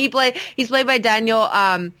him. And he's played by Daniel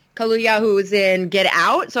Kaluuya, who's in Get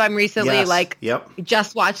Out. So I'm recently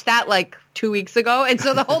just watched that like 2 weeks ago. And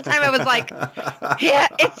so the whole time I was like, yeah,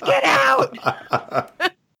 it's Get Out.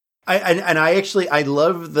 I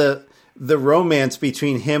love the romance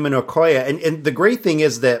between him and Okoye. And the great thing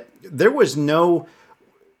is that there was no,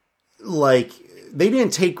 like, they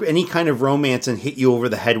didn't take any kind of romance and hit you over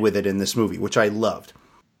the head with it in this movie, which I loved.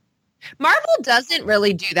 Marvel doesn't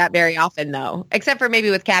really do that very often, though, except for maybe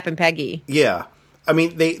with Cap and Peggy. Yeah. I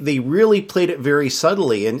mean, they really played it very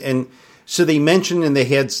subtly. And so they mentioned and they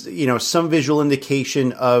had, you know, some visual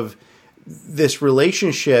indication of this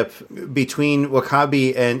relationship between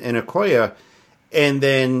W'Kabi and Okoye, and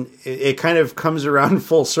then it kind of comes around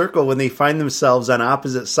full circle when they find themselves on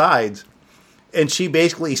opposite sides. And she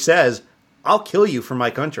basically says, I'll kill you for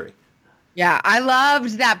my country. Yeah, I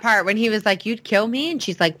loved that part when he was like, you'd kill me? And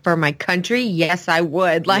she's like, for my country? Yes, I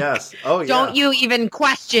would. Like, yes. Don't you even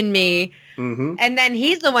question me. Mm-hmm. And then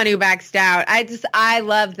he's the one who backs out. I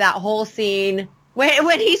loved that whole scene.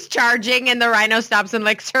 When he's charging and the rhino stops and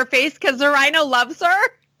licks her face because the rhino loves her.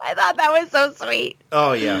 I thought that was so sweet.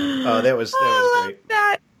 Oh, yeah. Oh, that was great.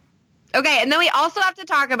 That. Okay, and then we also have to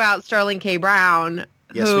talk about Sterling K. Brown,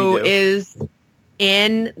 who is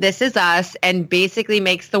in This Is Us and basically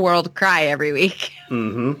makes the world cry every week.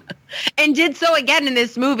 Mm-hmm. And did so again in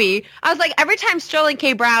this movie. I was like, every time Sterling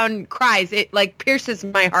K. Brown cries, it like pierces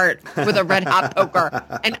my heart with a red hot poker,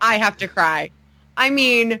 and I have to cry. I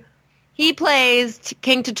mean, he plays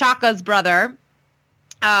King T'Chaka's brother,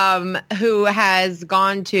 who has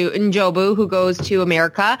gone to N'Jobu, who goes to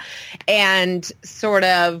America, and sort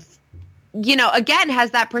of, you know, again,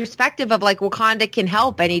 has that perspective of like Wakanda can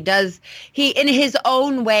help, and he in his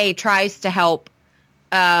own way tries to help.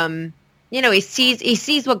 You know, he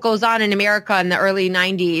sees what goes on in America in the early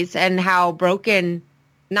 90s and how broken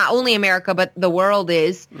not only America but the world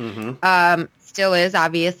is, still is,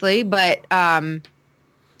 obviously, but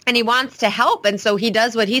and he wants to help, and so he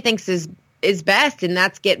does what he thinks is best, and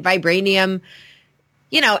that's get vibranium,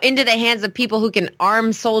 you know, into the hands of people who can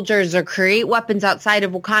arm soldiers or create weapons outside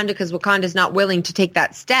of Wakanda because Wakanda's not willing to take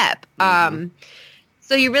that step.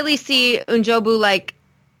 So you really see N'Jobu like,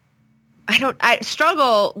 I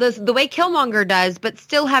struggle the way Killmonger does, but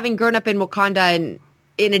still having grown up in Wakanda and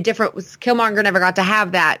in a different, Killmonger never got to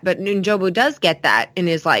have that, but N'Jobu does get that in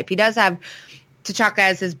his life. He does have T'Chaka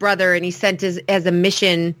as his brother, and he's sent as a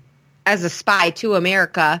mission as a spy to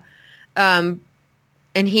America. And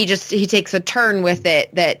he takes a turn with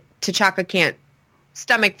it that T'Chaka can't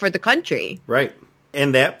stomach for the country. Right.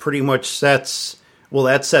 And that pretty much sets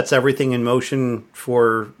everything in motion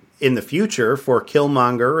for in the future for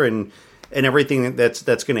Killmonger and everything that's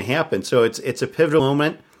going to happen. So it's a pivotal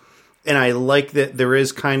moment. And I like that there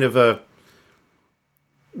is kind of a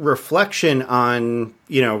reflection on,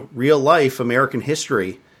 you know, real life American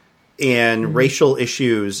history and racial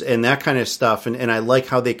issues and that kind of stuff. And I like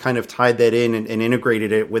how they kind of tied that in and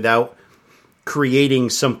integrated it without creating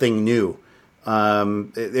something new.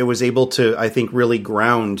 It was able to, I think, really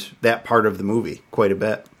ground that part of the movie quite a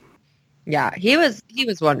bit. Yeah, he was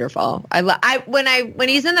wonderful. When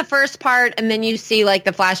he's in the first part, and then you see like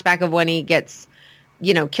the flashback of when he gets,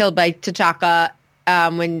 you know, killed by T'Chaka,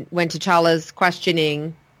 when T'Challa's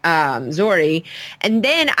questioning Zori, and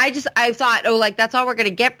then I thought, oh, like that's all we're gonna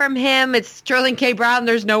get from him. It's Sterling K. Brown.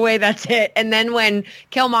 There's no way that's it. And then when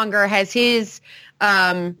Killmonger has his,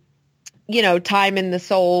 you know, time in the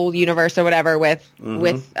Soul universe or whatever with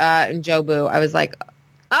N'Jobu, I was like,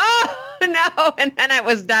 oh, no. And then I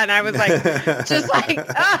was done. I was like, just like,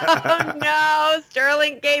 oh no,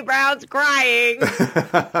 Sterling K. Brown's crying.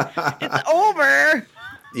 It's over.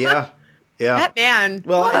 Yeah. Yeah. That man.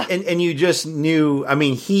 Well, and you just knew, I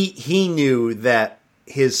mean, he knew that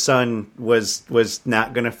his son was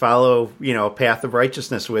not going to follow, a path of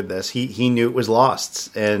righteousness with this. He knew it was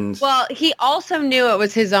lost. And well, he also knew it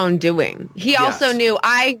was his own doing. He also knew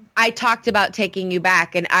I talked about taking you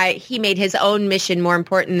back, and he made his own mission more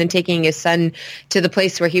important than taking his son to the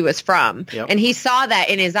place where he was from. Yep. And he saw that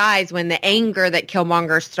in his eyes when the anger that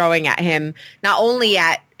Killmonger's throwing at him, not only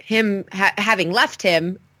at him having left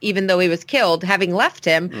him, even though he was killed, having left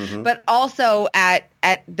him, but also at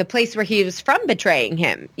the place where he was from betraying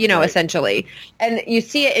him, right. essentially. And you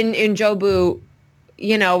see it in Jobu,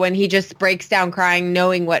 when he just breaks down crying,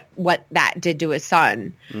 knowing what that did to his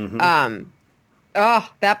son. That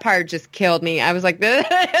part just killed me. I was like,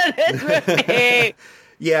 this movie.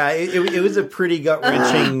 Yeah, it was a pretty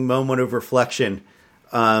gut-wrenching moment of reflection.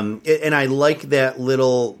 And I like that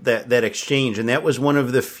little, that exchange. And that was one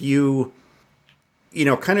of the few,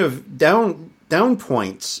 kind of down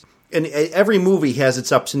points. And every movie has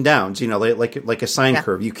its ups and downs, like a sine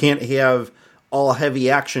curve. You can't have all heavy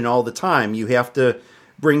action all the time. You have to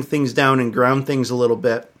bring things down and ground things a little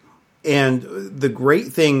bit. And the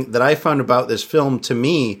great thing that I found about this film, to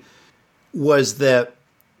me, was that,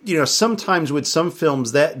 sometimes with some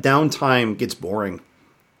films, that downtime gets boring.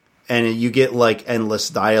 And you get like endless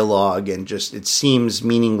dialogue and just it seems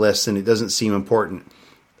meaningless and it doesn't seem important.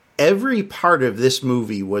 Every part of this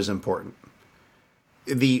movie was important.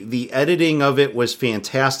 The editing of it was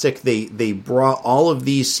fantastic. They brought all of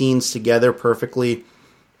these scenes together perfectly.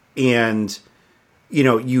 And,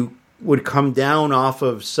 you would come down off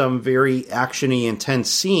of some very actiony, intense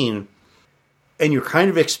scene and you're kind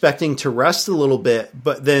of expecting to rest a little bit,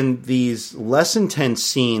 but then these less intense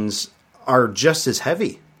scenes are just as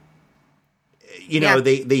heavy.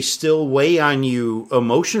 They still weigh on you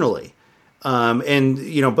emotionally.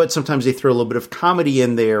 But sometimes they throw a little bit of comedy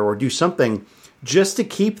in there or do something just to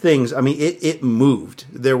keep things. I mean, it moved.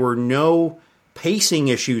 There were no pacing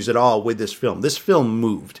issues at all with this film. This film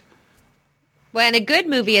moved. Well, and a good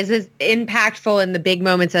movie is as impactful in the big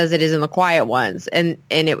moments as it is in the quiet ones. And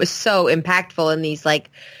it was so impactful in these,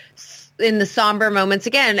 in the somber moments,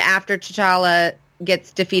 again, after T'Challa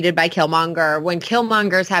gets defeated by Killmonger, when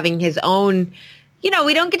Killmonger's having his own, we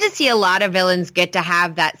don't get to see a lot of villains get to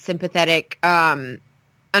have that sympathetic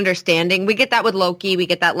understanding. We get that with Loki. We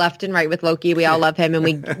get that left and right with Loki. We all love him.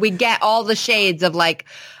 And we get all the shades of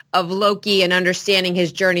Loki and understanding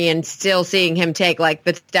his journey and still seeing him take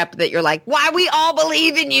the step that you're like, why we all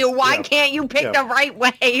believe in you? Why can't you pick the right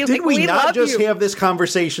way? Did we not just have this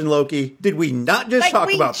conversation, Loki? Did we not just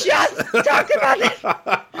talk about this? We just talked about this.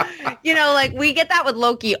 We get that with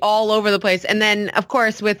Loki all over the place. And then, of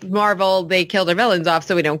course, with Marvel, they kill their villains off,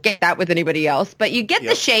 so we don't get that with anybody else. But you get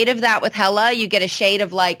the shade of that with Hela. You get a shade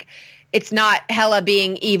of it's not Hela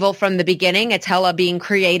being evil from the beginning. It's Hela being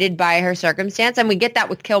created by her circumstance. And we get that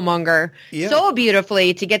with Killmonger so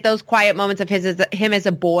beautifully, to get those quiet moments of him as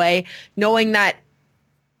a boy, knowing that,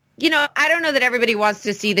 I don't know that everybody wants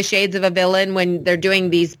to see the shades of a villain when they're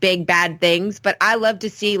doing these big bad things, but I love to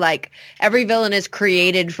see every villain is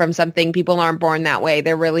created from something. People aren't born that way.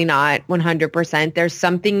 They're really not 100%. There's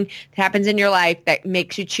something that happens in your life that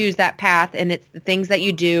makes you choose that path, and it's the things that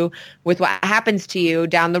you do with what happens to you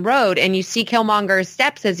down the road. And you see Killmonger's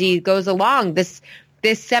steps as he goes along. This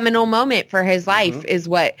seminal moment for his life is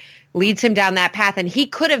what leads him down that path. And he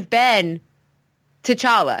could have been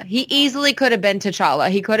T'Challa. He easily could have been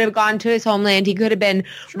T'Challa. He could have gone to his homeland. He could have been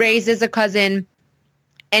raised as a cousin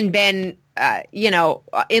and been,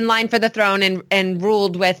 in line for the throne and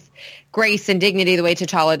ruled with grace and dignity the way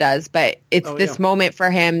T'Challa does. But it's this moment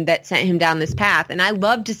for him that sent him down this path. And I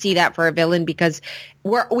love to see that for a villain, because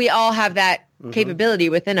we all have that capability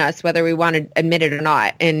within us, whether we want to admit it or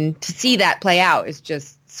not. And to see that play out is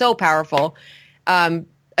just so powerful.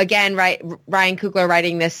 Again, Ryan Coogler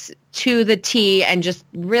writing this to the T and just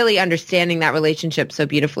really understanding that relationship so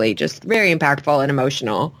beautifully. Just very impactful and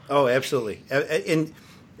emotional. Oh, absolutely. And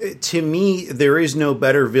to me, there is no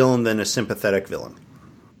better villain than a sympathetic villain.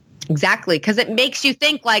 Exactly, because it makes you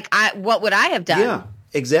think what would I have done? Yeah,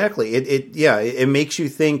 exactly. It makes you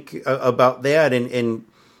think about that and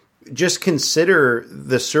just consider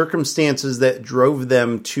the circumstances that drove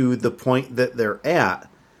them to the point that they're at.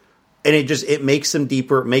 And it makes them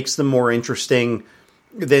deeper, it makes them more interesting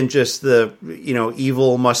than just the,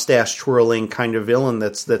 evil mustache twirling kind of villain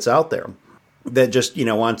that's out there that just,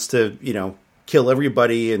 wants to, kill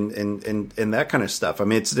everybody and that kind of stuff. I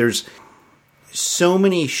mean, so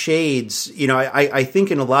many shades. You know, I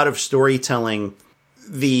think in a lot of storytelling,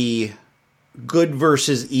 the good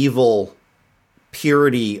versus evil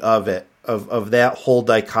purity of it, of that whole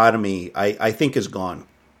dichotomy, I think is gone.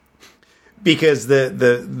 Because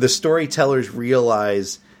the storytellers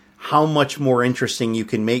realize how much more interesting you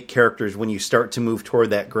can make characters when you start to move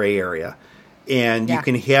toward that gray area. And you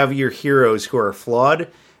can have your heroes who are flawed,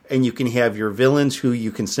 and you can have your villains who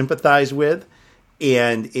you can sympathize with,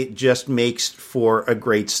 and it just makes for a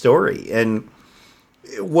great story. And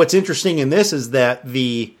what's interesting in this is that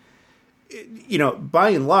by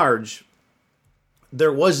and large,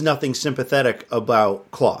 there was nothing sympathetic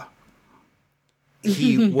about Claw.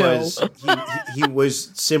 He was he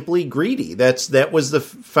was simply greedy. That was the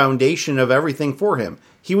foundation of everything for him.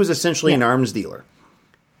 He was essentially an arms dealer,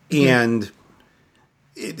 and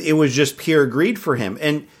it was just pure greed for him.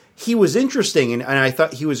 And he was interesting, and I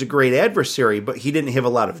thought he was a great adversary, but he didn't have a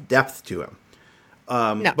lot of depth to him.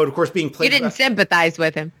 No. But of course, being played, you didn't sympathize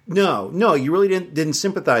with him. No, you really didn't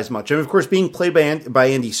sympathize much. And of course, being played by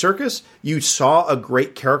Andy Serkis, you saw a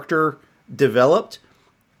great character developed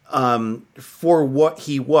for what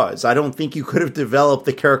he was. I don't think you could have developed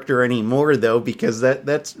the character anymore, though, because that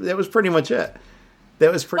was pretty much it.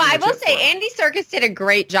 That was pretty. Well, I will say Andy Serkis did a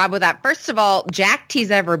great job with that. First of all, jacked he's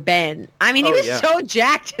ever been. I mean, he was so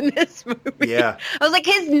jacked in this movie. Yeah, I was like,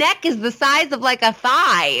 his neck is the size of like a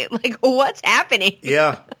thigh. Like, what's happening?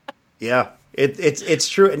 Yeah. It's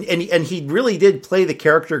true, and he really did play the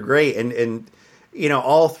character great, and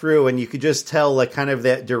all through, and you could just tell like kind of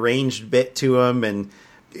that deranged bit to him, and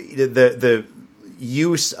the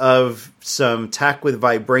use of some tech with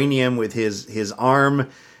vibranium with his arm.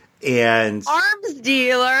 And arms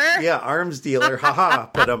dealer. Yeah, arms dealer. Haha.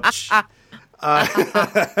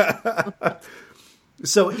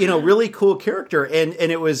 So, really cool character. And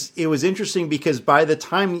it was interesting because by the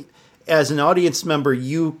time as an audience member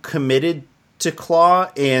you committed to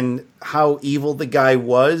Claw and how evil the guy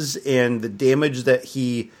was and the damage that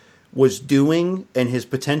he was doing and his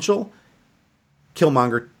potential,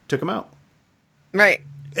 Killmonger took him out. Right.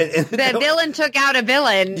 And the villain took out a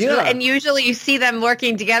villain, and usually you see them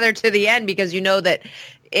working together to the end because you know that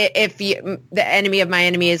if the enemy of my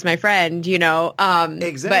enemy is my friend,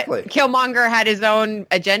 exactly. But Killmonger had his own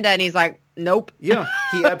agenda, and he's like, nope. Yeah,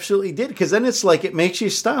 he absolutely did, because then it's like it makes you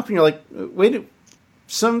stop, and you're like, wait,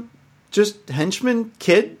 some just henchman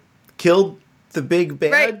kid killed the big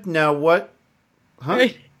bad. Right. Now what? Huh?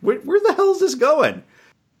 Right. Where the hell is this going?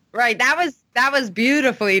 Right. That was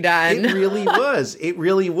beautifully done. It really was. It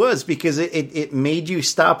really was, because it made you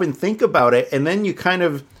stop and think about it. And then you kind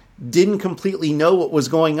of didn't completely know what was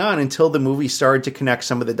going on until the movie started to connect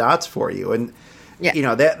some of the dots for you. And,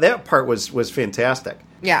 that part was fantastic.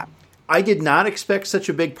 Yeah. I did not expect such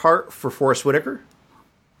a big part for Forest Whitaker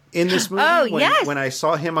in this movie. Oh, yes. When I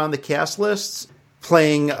saw him on the cast lists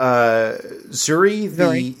playing Zuri,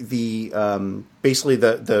 basically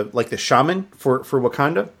the shaman for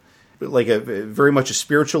Wakanda. Like very much a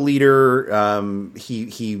spiritual leader.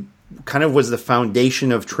 He kind of was the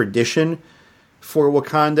foundation of tradition for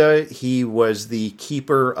Wakanda. He was the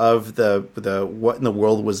keeper of the what in the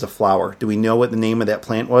world was the flower? Do we know what the name of that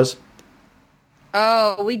plant was?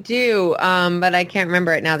 Oh, we do, but I can't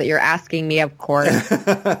remember it now that you're asking me. Of course. So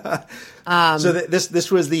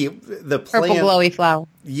this was the plant, purple glowy flower.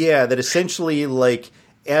 Yeah, that essentially, like,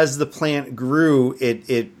 as the plant grew,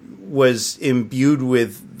 it was imbued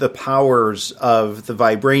with the powers of the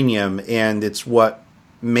vibranium, and it's what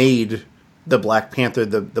made the Black Panther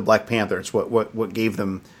the Black Panther. It's what gave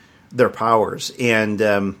them their powers. And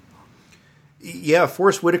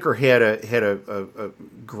Forest Whitaker had a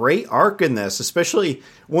great arc in this, especially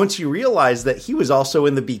once you realize that he was also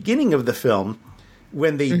in the beginning of the film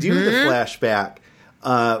when they do the flashback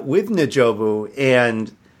with N'Jobu,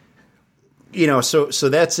 and so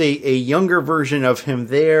that's a younger version of him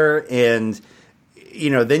there, and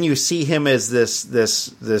then you see him as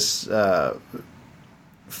this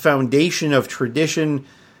foundation of tradition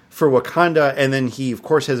for Wakanda, and then he of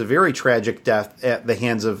course has a very tragic death at the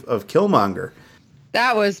hands of Killmonger.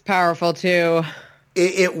 That was powerful too.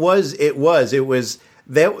 It was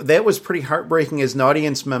that was pretty heartbreaking as an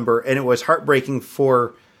audience member, and it was heartbreaking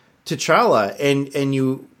for T'Challa, and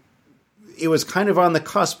it was kind of on the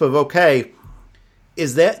cusp of, okay,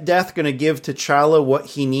 is that death going to give T'Challa what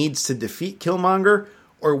he needs to defeat Killmonger,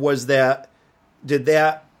 or was that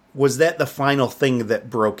the final thing that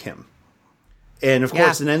broke him? And of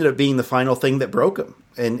course, it ended up being the final thing that broke him,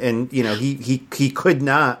 and he could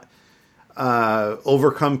not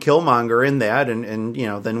overcome Killmonger in that, and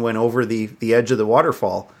then went over the edge of the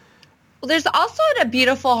waterfall. Well, there's also a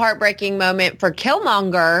beautiful, heartbreaking moment for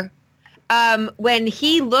Killmonger when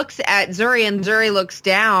he looks at Zuri and Zuri looks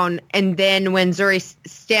down, and then when Zuri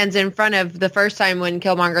stands in front of the first time when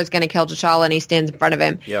Killmonger's going to kill T'Challa and he stands in front of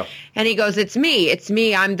him. Yeah. And he goes, it's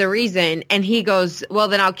me, I'm the reason. And he goes, well,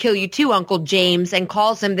 then I'll kill you too, Uncle James, and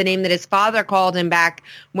calls him the name that his father called him back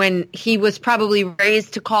when he was probably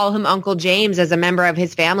raised to call him Uncle James as a member of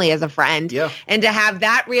his family, as a friend. Yeah. And to have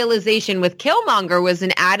that realization with Killmonger was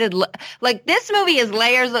an added, like, this movie is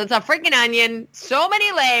layers. It's a freaking onion. So many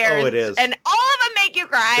layers. Oh, it is. And all of them make you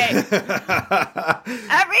cry.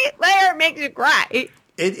 Every layer makes you cry.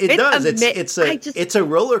 It does. It's a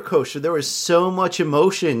roller coaster. There was so much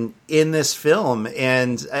emotion in this film,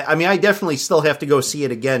 and I mean, I definitely still have to go see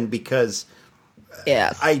it again because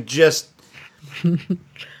yes, I just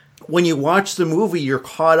when you watch the movie, you're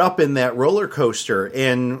caught up in that roller coaster,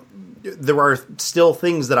 and there are still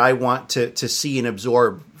things that I want to see and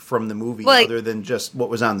absorb from the movie, other than just what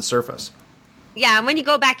was on the surface. Yeah, and when you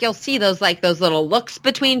go back, you'll see those little looks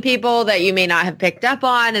between people that you may not have picked up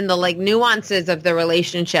on, and the nuances of the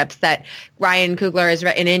relationships that Ryan Coogler has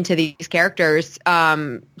written into these characters.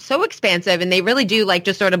 So expansive, and they really do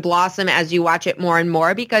just sort of blossom as you watch it more and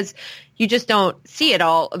more, because you just don't see it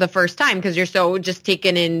all the first time because you're so just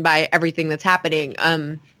taken in by everything that's happening.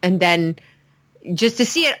 And then just to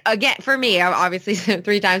see it again, for me, obviously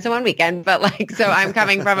 3 times in one weekend, but so I'm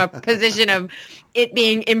coming from a position of it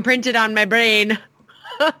being imprinted on my brain.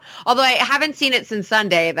 Although I haven't seen it since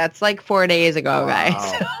Sunday. That's 4 days ago,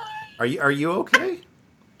 guys. Are you okay?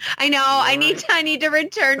 I know. I need to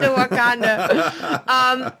return to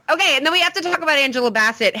Wakanda. Okay, and then we have to talk about Angela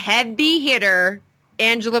Bassett, heavy hitter.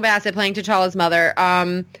 Angela Bassett playing T'Challa's mother.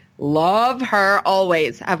 Love her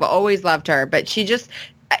always. I've always loved her, but she just.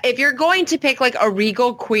 If you're going to pick a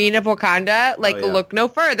regal queen of Wakanda, look no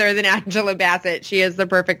further than Angela Bassett. She is the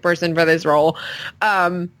perfect person for this role.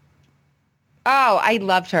 I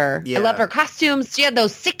loved her. Yeah. I love her costumes. She had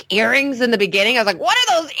those sick earrings in the beginning. I was like, what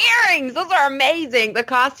are those earrings? Those are amazing. The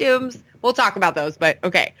costumes. We'll talk about those, but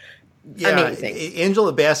okay. Yeah, amazing.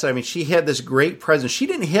 Angela Bassett, I mean, she had this great presence. She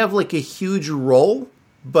didn't have a huge role,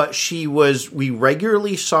 but we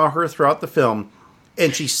regularly saw her throughout the film,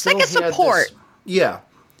 and she still had support.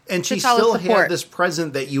 And she still had this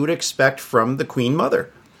presence that you would expect from the Queen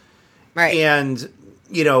Mother. Right. And,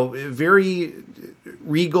 very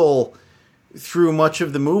regal through much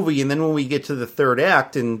of the movie. And then when we get to the third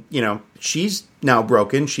act and, she's now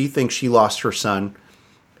broken. She thinks she lost her son.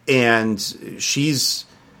 And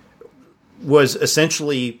was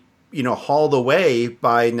essentially, hauled away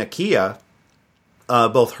by Nakia.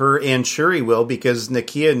 Both her and Shuri will, because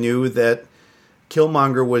Nakia knew that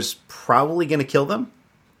Killmonger was probably going to kill them.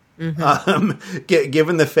 Mm-hmm.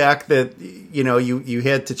 Given the fact that you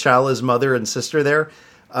had T'Challa's mother and sister there,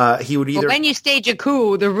 he would either when you stage a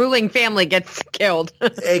coup, the ruling family gets killed.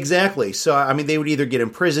 Exactly. So I mean, they would either get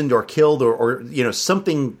imprisoned or killed, or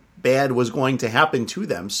something bad was going to happen to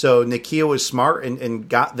them. So Nakia was smart and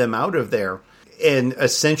got them out of there. And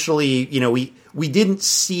essentially, we didn't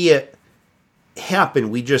see it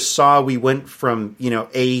happen. We just saw we went from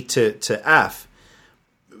A to F.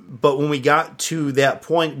 But when we got to that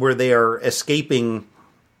point where they are escaping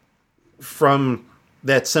from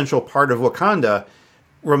that central part of Wakanda,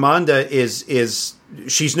 Ramonda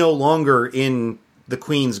she's no longer in the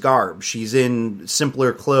Queen's garb. She's in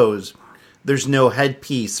simpler clothes. There's no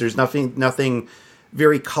headpiece. There's nothing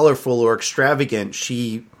very colorful or extravagant.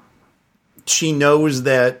 She knows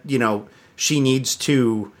that, she needs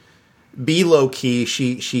to be low key.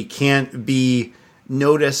 She can't be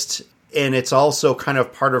noticed. And it's also kind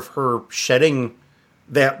of part of her shedding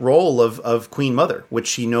that role of Queen Mother, which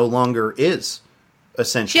she no longer is,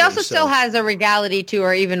 essentially. She also still has a regality to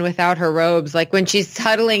her, even without her robes. When she's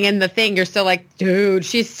huddling in the thing, you're still like, dude,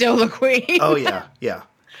 she's still the queen. Oh, yeah, yeah.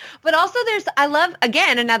 But also I love,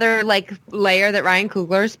 again, another layer that Ryan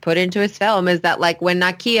Coogler's put into his film is that when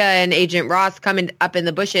Nakia and Agent Ross come up in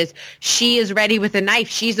the bushes, she is ready with a knife.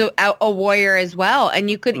 She's a warrior as well.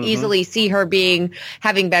 And you could easily see her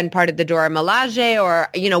having been part of the Dora Milaje, or,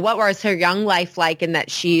 what was her young life like, in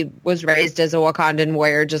that she was raised as a Wakandan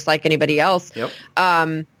warrior just like anybody else. Yep.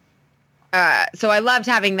 So I loved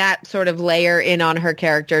having that sort of layer in on her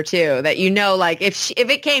character too, that if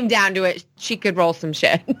it came down to it, she could roll some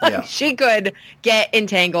shit. Yeah. She could get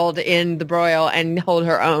entangled in the broil and hold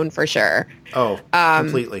her own for sure. Oh,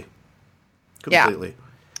 completely. Yeah.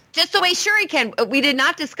 Just the way Shuri can. We did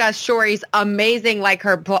not discuss Shuri's amazing,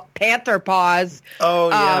 her panther paws. Oh,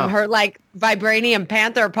 yeah. Her vibranium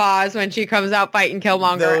panther paws when she comes out fighting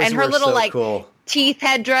Killmonger. Those and her were little so cool. teeth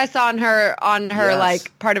headdress on her Yes.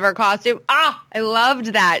 like part of her costume. I loved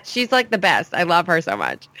that. She's like the best. I love her so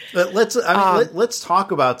much. But let's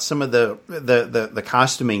talk about some of the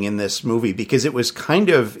costuming in this movie, because it was kind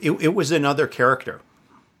of it was another character.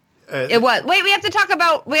 It was. Wait, we have to talk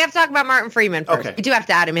about Martin Freeman first. Okay. We do have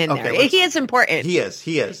to add him in there. He is important. He is.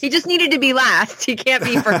 He just needed to be last. He can't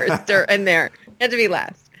be first or in there. He had to be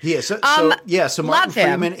last. Yeah, so Martin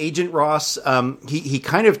Freeman, Agent Ross, he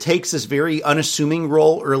kind of takes this very unassuming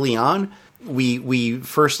role early on. We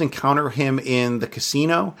first encounter him in the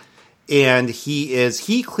casino, and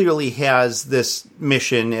he clearly has this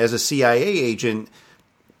mission as a CIA agent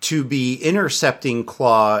to be intercepting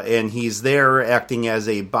Claw, and he's there acting as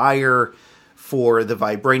a buyer for the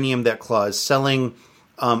vibranium that Claw is selling.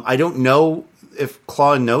 I don't know if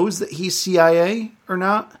Claw knows that he's CIA or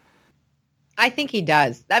not. I think he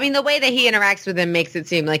does. I mean, the way that he interacts with him makes it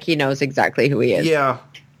seem like he knows exactly who he is.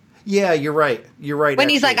 Yeah, you're right. When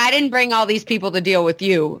he's like, I didn't bring all these people to deal with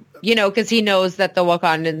you, because he knows that the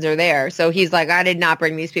Wakandans are there. So he's like, I did not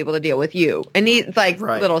bring these people to deal with you. And he's like,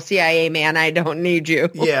 little CIA man, I don't need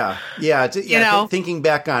you. Yeah. Thinking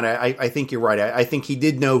back on it, I think you're right. I think he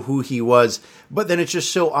did know who he was, but then it's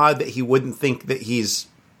just so odd that he wouldn't think that he's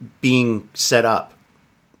being set up.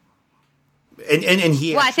 And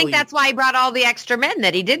he I think that's why he brought all the extra men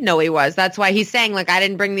that he did know he was. That's why he's saying, like, I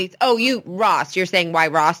didn't bring these. Oh, Ross, you're saying why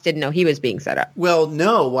Ross didn't know he was being set up. Well,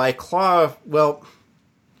 no, why Claw,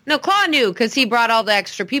 no, Claw knew because he brought all the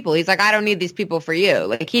extra people. He's like, I don't need these people for you.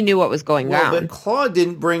 Like, he knew what was going down. But Claw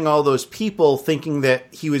didn't bring all those people thinking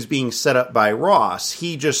that he was being set up by Ross.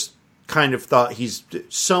 He just kind of thought he's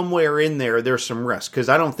somewhere in there, there's some risk. Because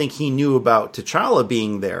I don't think he knew about T'Challa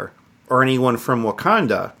being there or anyone from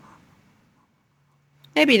Wakanda.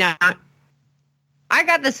 Maybe not. I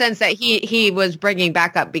got the sense that he was bringing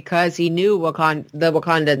back up because he knew the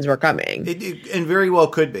Wakandans were coming. And very well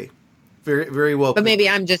could be. Very, very well. But maybe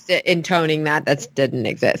I'm just intoning that didn't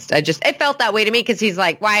exist. It felt that way to me because he's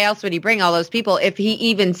like, why else would he bring all those people if he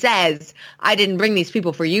even says, I didn't bring these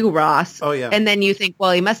people for you, Ross. Oh, yeah. And then you think,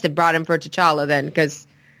 well, he must have brought him for T'Challa then, because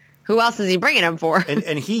who else is he bringing him for?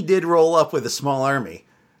 And he did roll up with a small army.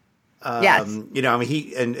 Yes.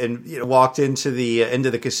 He walked into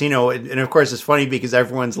the casino, and of course it's funny because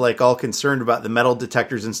everyone's like all concerned about the metal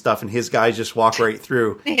detectors and stuff, and his guys just walk right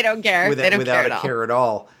through. They don't care. Without a care at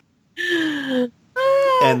all. And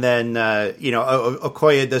then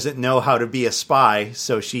Okoye doesn't know how to be a spy,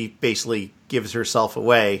 so she basically gives herself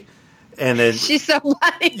away. And then she's so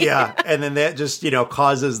funny. Yeah, and then that just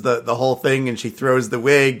causes the whole thing, and she throws the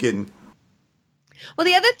wig and. Well,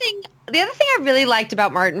 the other thing I really liked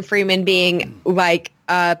about Martin Freeman being like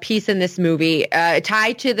a piece in this movie,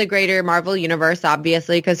 tied to the greater Marvel universe,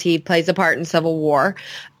 obviously, because he plays a part in Civil War,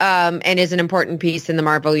 and is an important piece in the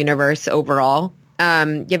Marvel universe overall,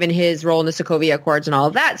 given his role in the Sokovia Accords and all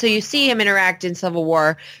of that. So you see him interact in Civil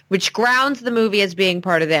War, which grounds the movie as being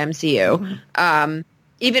part of the MCU. Mm-hmm.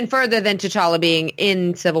 Even further than T'Challa being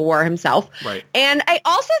in Civil War himself. Right. And I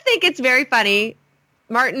also think it's very funny.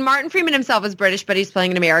 Martin Freeman himself is British, but he's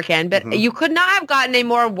playing an American. But you could not have gotten a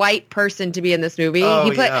more white person to be in this movie.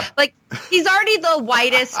 Oh, He's already the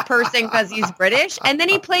whitest person because he's British, and then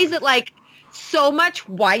he plays it like so much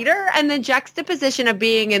whiter. And the juxtaposition of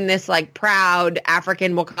being in this like proud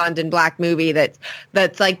African Wakandan black movie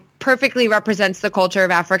that's like perfectly represents the culture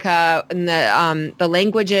of Africa and the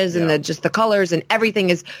languages and the colors and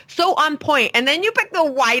everything is so on point. And then you pick the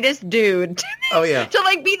whitest dude to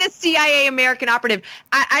like be the CIA American operative.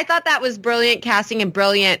 I thought that was brilliant casting and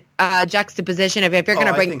brilliant juxtaposition of if you're going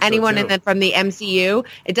to bring anyone in from the MCU,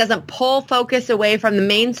 it doesn't pull focus away from the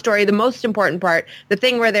main story, the most important part, the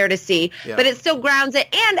thing we're there to see, but it still grounds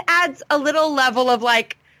it and adds a little level of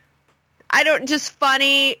like, just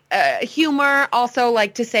funny humor. Also,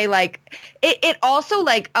 like to say, like it also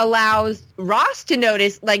like allows Ross to know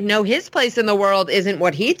his place in the world isn't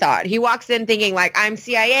what he thought. He walks in thinking like, I'm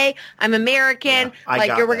CIA, I'm American,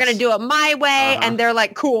 we're gonna do it my way, and they're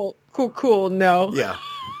like, cool, no, yeah.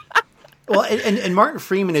 Well, and Martin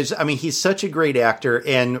Freeman he's such a great actor,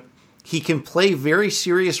 and he can play very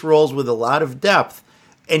serious roles with a lot of depth.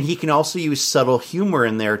 And he can also use subtle humor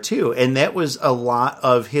in there too, and that was a lot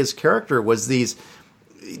of his character. Was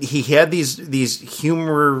he had these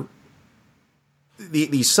humor,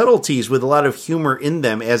 these subtleties with a lot of humor in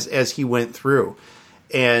them as he went through,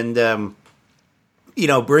 and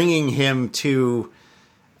bringing him to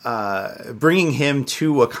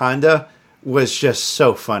Wakanda was just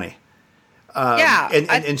so funny.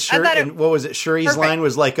 And what was it? Shuri's line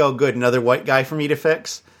was like, "Oh, good, another white guy for me to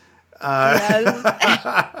fix."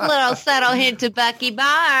 Little subtle hint to Bucky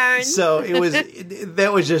Barnes. So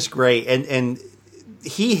that was just great, and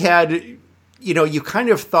he had, you kind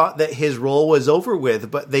of thought that his role was over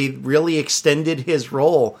with, but they really extended his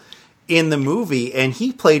role in the movie, and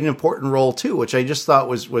he played an important role too, which I just thought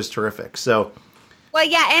was terrific. So, well,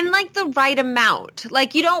 yeah, and like the right amount.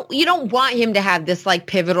 Like you don't want him to have this like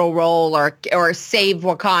pivotal role or save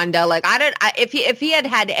Wakanda. Like if he had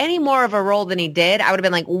had any more of a role than he did, I would have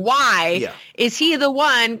been like, why is he the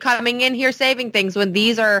one coming in here saving things when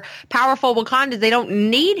these are powerful Wakandas? They don't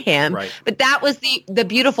need him. Right. But that was the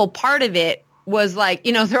beautiful part of it. Was like,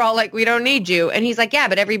 they're all like, we don't need you. And he's like, yeah,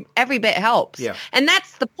 but every bit helps. Yeah. And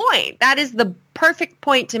that's the point. That is the perfect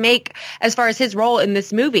point to make as far as his role in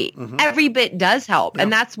this movie. Mm-hmm. Every bit does help. Yeah.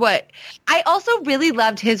 And that's what I also really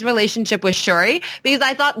loved his relationship with Shuri, because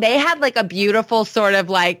I thought they had like a beautiful sort of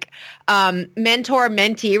like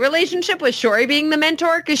mentor-mentee relationship, with Shuri being the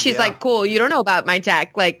mentor, because she's like, cool, you don't know about my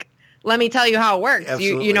tech. Like, let me tell you how it works.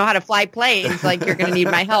 You know how to fly planes. Like, you're going to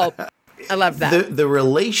need my help. I love that. The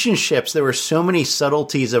relationships, there were so many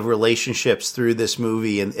subtleties of relationships through this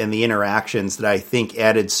movie and the interactions that I think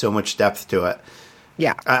added so much depth to it.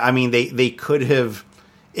 Yeah. I mean, it could have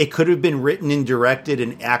been written and directed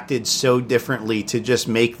and acted so differently to just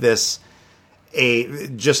make this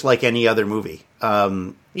just like any other movie.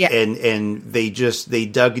 And they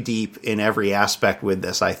dug deep in every aspect with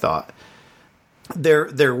this, I thought.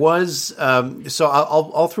 There was so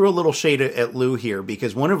I'll throw a little shade at Lou here,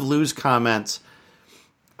 because one of Lou's comments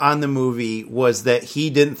on the movie was that he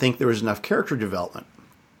didn't think there was enough character development.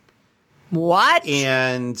 What?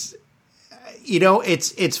 And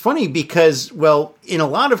it's funny because, well, in a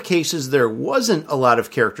lot of cases there wasn't a lot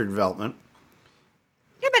of character development.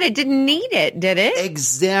 Yeah, but it didn't need it, did it?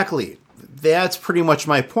 Exactly. That's pretty much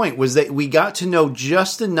my point, was that we got to know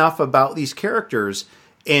just enough about these characters.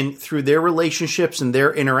 And through their relationships and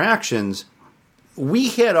their interactions, we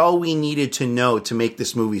had all we needed to know to make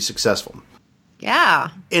this movie successful. Yeah.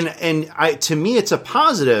 And to me, it's a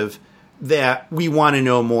positive that we want to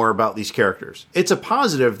know more about these characters. It's a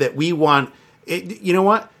positive that we want... you know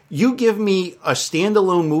what? You give me a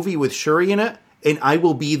standalone movie with Shuri in it, and I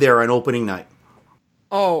will be there on opening night.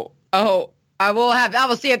 Oh. I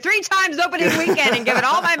will see it 3 times opening weekend and give it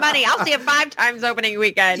all my money. I'll see it 5 times opening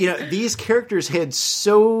weekend. These characters had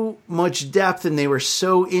so much depth and they were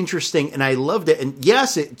so interesting, and I loved it. And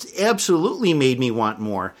yes, it absolutely made me want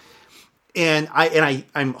more. And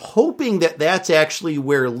I'm hoping that that's actually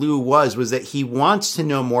where Lou was that he wants to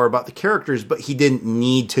know more about the characters, but he didn't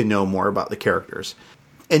need to know more about the characters.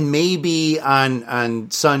 And maybe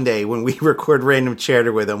on Sunday when we record Random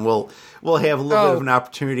Chatter with him, we'll have a little bit of an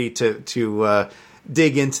opportunity to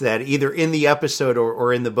dig into that, either in the episode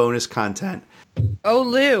or in the bonus content. Oh,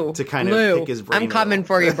 Lou. To kind of pick his brain. I'm coming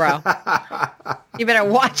for you, bro. You better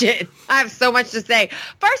watch it. I have so much to say.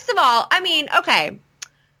 First of all, I mean, okay.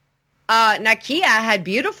 Nakia had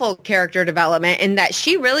beautiful character development in that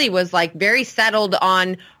she really was like very settled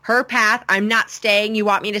on her path. I'm not staying. You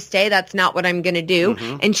want me to stay? That's not what I'm going to do.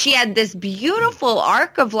 Mm-hmm. And she had this beautiful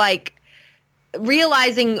arc of like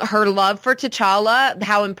realizing her love for T'Challa,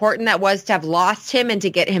 how important that was to have lost him and to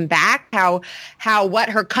get him back, how what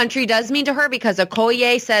her country does mean to her, because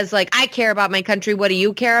Okoye says, like, I care about my country, what do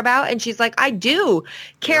you care about? And she's like, I do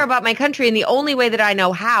care about my country in the only way that I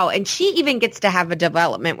know how. And she even gets to have a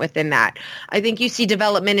development within that. I think you see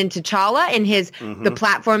development in T'Challa in his the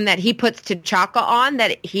platform that he puts T'Chaka on,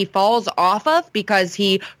 that he falls off of because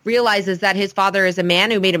he realizes that his father is a man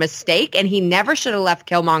who made a mistake and he never should have left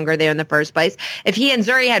Killmonger there in the first place. If he and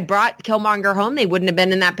Zuri had brought Killmonger home, they wouldn't have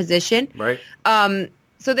been in that position. Right.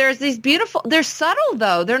 So there's these beautiful, they're subtle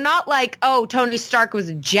though. They're not like, oh, Tony Stark was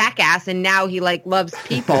a jackass and now he like loves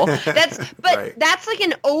people. That's like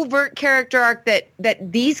an overt character arc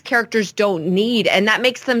that these characters don't need. And that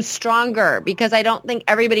makes them stronger, because I don't think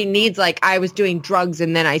everybody needs like, I was doing drugs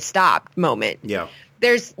and then I stopped moment. Yeah.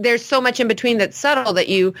 There's so much in between that's subtle that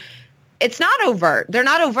it's not overt. They're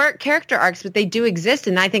not overt character arcs, but they do exist,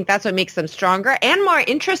 and I think that's what makes them stronger and more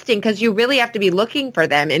interesting, because you really have to be looking for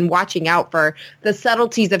them and watching out for the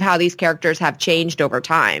subtleties of how these characters have changed over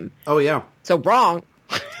time. Oh, yeah. So wrong.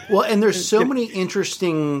 Well, and there's so many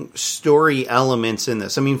interesting story elements in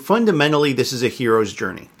this. I mean, fundamentally, this is a hero's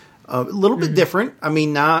journey. A little bit different. I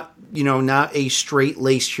mean, not a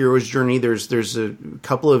straight-laced hero's journey. There's a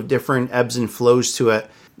couple of different ebbs and flows to it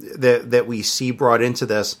that we see brought into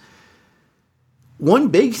this. One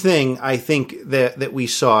big thing I think that we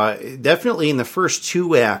saw, definitely in the first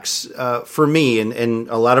 2 acts, for me, and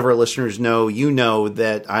a lot of our listeners know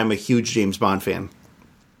that I'm a huge James Bond fan.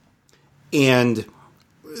 And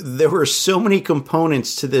there were so many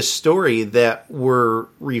components to this story that were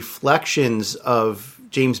reflections of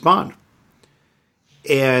James Bond.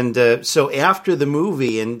 And so after the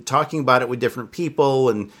movie and talking about it with different people,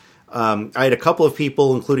 and I had a couple of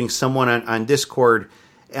people, including someone on Discord,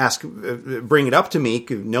 bring it up to me,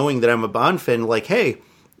 knowing that I'm a Bond fan, like, hey,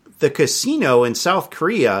 the casino in South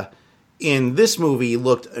Korea in this movie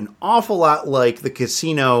looked an awful lot like the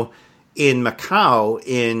casino in Macau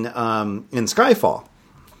in Skyfall.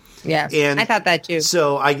 Yeah, and I thought that too.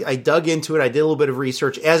 So I dug into it. I did a little bit of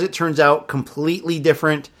research. As it turns out, completely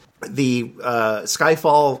different. The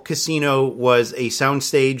Skyfall casino was a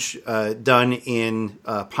soundstage done in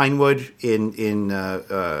Pinewood in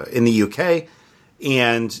the UK,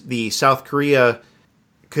 and the South Korea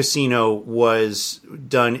casino was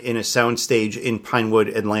done in a soundstage in Pinewood,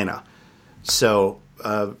 Atlanta. So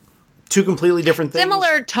two completely different things.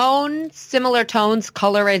 Similar tones,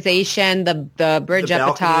 colorization, the bridge the at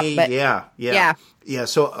balcony, the top. But yeah.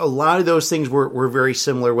 So a lot of those things were very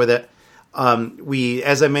similar with it. We,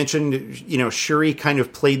 as I mentioned, Shuri kind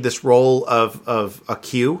of played this role of a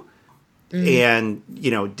Q, and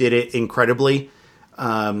did it incredibly.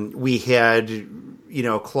 We had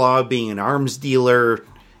Claw being an arms dealer,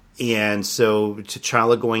 and so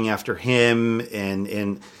T'Challa going after him,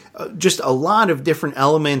 and just a lot of different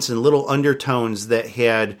elements and little undertones that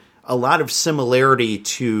had a lot of similarity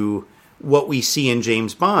to what we see in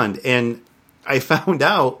James Bond. And I found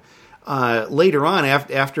out later on,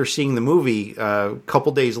 after seeing the movie, a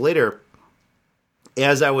couple days later,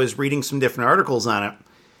 as I was reading some different articles on it,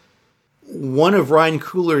 one of Ryan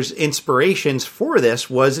Coogler's inspirations for this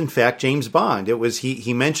was, in fact, James Bond. It was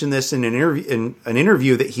he mentioned this in an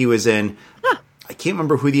interview that he was in. I can't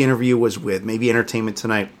remember who the interview was with. Maybe Entertainment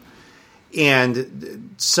Tonight.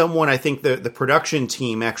 And someone, I think the production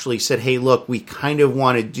team actually said, "Hey, look, we kind of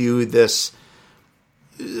want to do this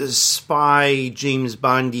spy James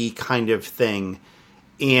Bondy kind of thing,"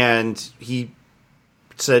 and he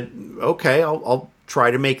said, "Okay, I'll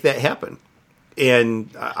try to make that happen." And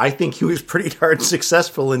I think he was pretty darn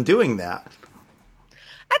successful in doing that.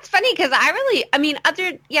 That's funny because I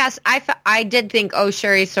did think,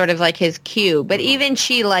 Shuri's sort of like his Q, but even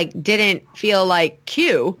she didn't feel like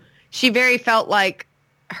Q. She very felt like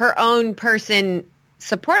her own person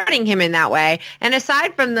supporting him in that way. And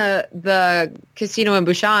aside from the casino in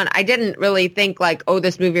Busan, I didn't really think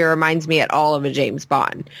this movie reminds me at all of a James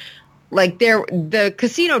Bond. The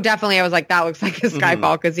casino definitely, I was like, that looks like a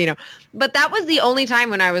Skyfall casino. But that was the only time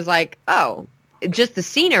when I was like, oh, just the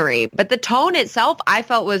scenery. But the tone itself, I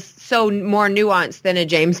felt was so more nuanced than a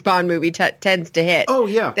James Bond movie tends to hit. Oh,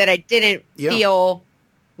 yeah. That I didn't feel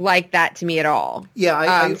like that to me at all.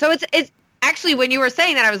 Yeah. So it's actually, when you were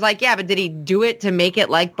saying that, I was like, yeah, but did he do it to make it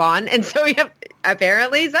like Bond? And so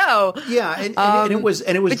apparently so. Yeah, and it was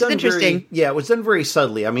done interesting. It was done very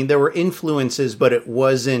subtly. I mean, there were influences, but it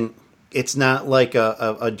wasn't. It's not like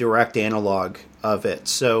a direct analog of it.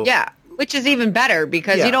 So yeah, which is even better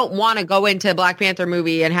because you don't want to go into a Black Panther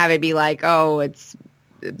movie and have it be like, oh, it's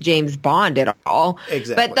James Bond at all.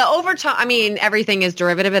 Exactly. But the overtone, everything is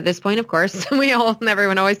derivative at this point, of course.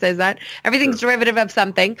 Everyone always says that. Everything's derivative of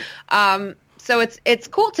something. So it's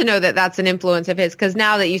cool to know that that's an influence of his, because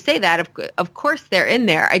now that you say that, of course they're in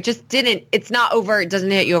there. I just didn't, it's not over, it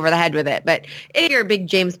doesn't hit you over the head with it. But if you're a big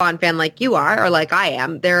James Bond fan like you are, or like I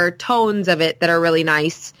am, there are tones of it that are really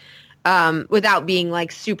nice without being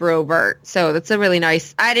super overt. So that's a really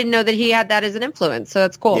nice, I didn't know that he had that as an influence. So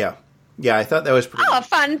that's cool. Yeah, I thought that was pretty a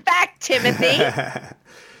fun fact, Timothy.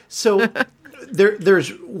 So there's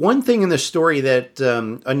one thing in the story that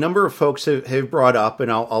a number of folks have brought up,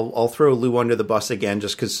 and I'll throw Lou under the bus again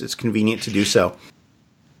just because it's convenient to do so.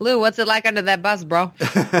 Lou, what's it like under that bus, bro?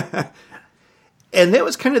 And that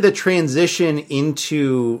was kind of the transition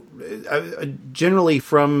into generally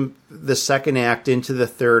from the second act into the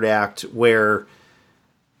third act, where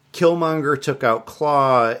Killmonger took out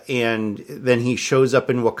Claw, and then he shows up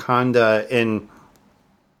in Wakanda, and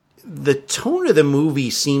the tone of the movie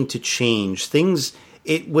seemed to change.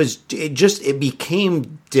 It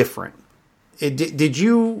became different.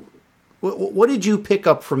 What did you pick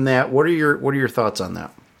up from that? What are your thoughts on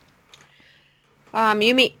that?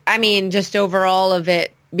 Just overall of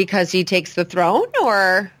it because he takes the throne,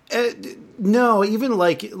 or no, even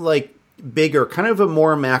like bigger, kind of a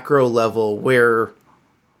more macro level where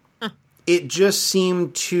it just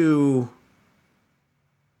seemed to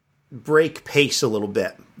break pace a little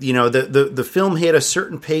bit. The film had a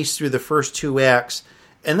certain pace through the first two acts,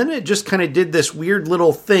 and then it just kind of did this weird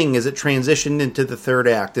little thing as it transitioned into the third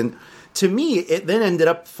act. And to me, it then ended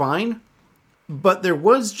up fine, but there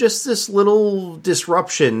was just this little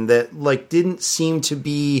disruption that didn't seem to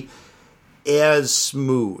be as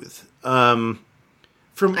smooth.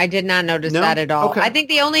 For I did not notice that at all. Okay. I think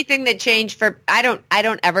the only thing that changed I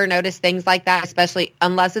don't ever notice things like that, especially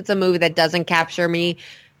unless it's a movie that doesn't capture me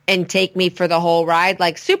and take me for the whole ride.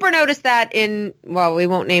 Like super noticed that we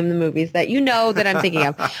won't name the movies that that I'm thinking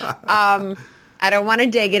of. I don't want to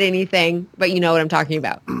dig at anything, but you know what I'm talking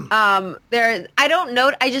about.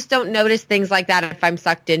 I just don't notice things like that if I'm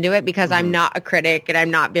sucked into it because I'm not a critic and I'm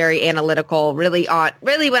not very analytical. Really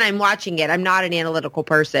when I'm watching it, I'm not an analytical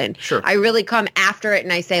person. Sure. I really come after it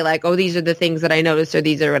and I say like, oh, these are the things that I noticed or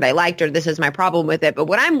these are what I liked or this is my problem with it. But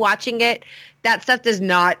when I'm watching it, that stuff does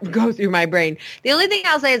not go through my brain. The only thing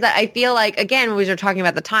I'll say is that I feel like, again, when we were talking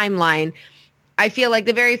about the timeline, I feel like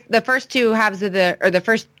the first two halves of the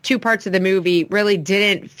first two parts of the movie really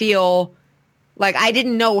didn't feel like I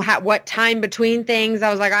didn't know what time between things. I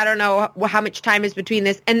was like, I don't know how much time is between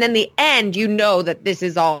this. And then the end, that this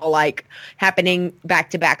is all like happening back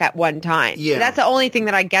to back at one time. Yeah. That's the only thing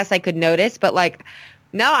that I guess I could notice. But like,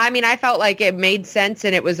 no, I mean, I felt like it made sense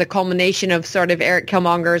and it was a culmination of sort of Eric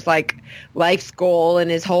Killmonger's like life's goal and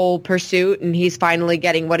his whole pursuit. And he's finally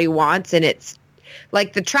getting what he wants. And it's,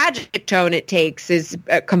 like the tragic tone it takes is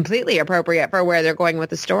completely appropriate for where they're going with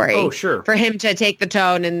the story. Oh, sure. For him to take the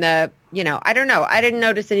tone and I don't know. I didn't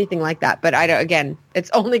notice anything like that, but again, it's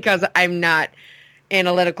only because I'm not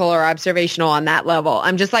analytical or observational on that level.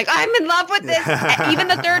 I'm just like, I'm in love with this. Even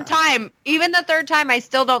the third time, I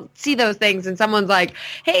still don't see those things. And someone's like,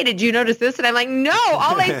 hey, did you notice this? And I'm like, no,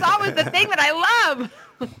 all I saw was the thing that I love.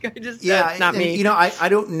 That's not me. I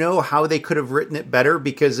don't know how they could have written it better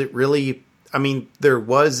because it really,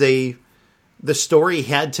 the story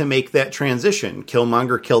had to make that transition.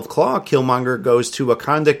 Killmonger killed Claw. Killmonger goes to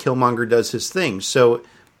Wakanda. Killmonger does his thing. So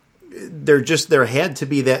there had to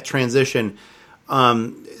be that transition.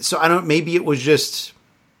 So maybe it was just,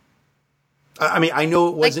 I know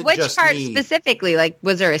it wasn't like just which part me. Specifically? Like,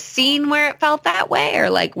 was there a scene where it felt that way or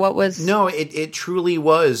like what was? No, it truly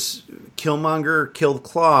was Killmonger killed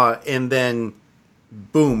Claw and then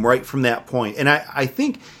boom, right from that point. And I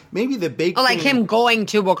think maybe the big thing, like him going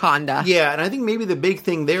to Wakanda. Yeah, and I think maybe the big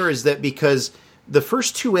thing there is that because the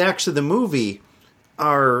first two acts of the movie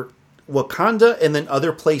are Wakanda and then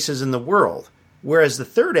other places in the world, whereas the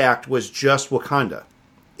third act was just Wakanda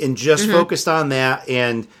and just focused on that,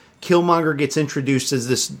 and Killmonger gets introduced as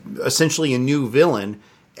this essentially a new villain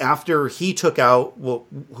after he took out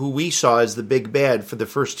who we saw as the big bad for the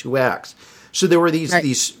first two acts. So there were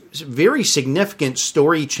these very significant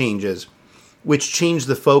story changes which changed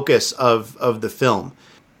the focus of the film.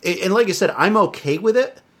 And like I said, I'm okay with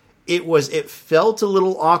it. It felt a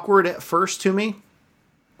little awkward at first to me,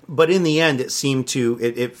 but in the end, it seemed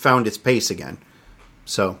it found its pace again.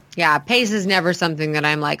 So yeah, pace is never something that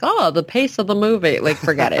I'm like, oh, the pace of the movie. Like,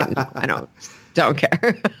 forget it. I don't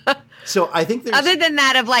care. So I think other than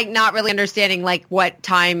that of like not really understanding like what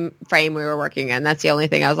time frame we were working in. That's the only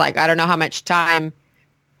thing I was like, I don't know how much time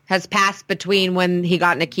has passed between when he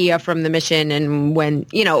got Nakia from the mission and when,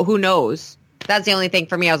 who knows? That's the only thing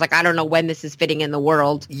for me. I was like, I don't know when this is fitting in the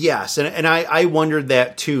world. Yes, and I wondered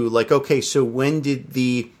that too. Like, okay, so when did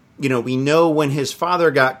we know when his father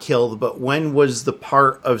got killed, but when was the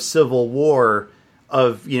part of Civil War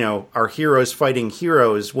of, our heroes fighting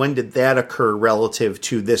heroes, when did that occur relative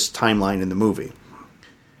to this timeline in the movie?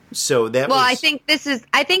 So I think this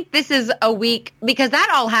is a week, because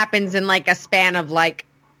that all happens in like a span of like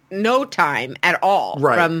no time at all,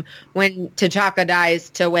 right, from when T'Chaka dies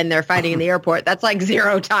to when they're fighting in the airport. That's like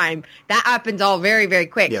zero time. That happens all very, very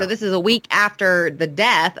quick. Yeah. So this is a week after the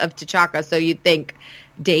death of T'Chaka. So you'd think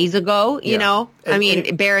days ago, you know?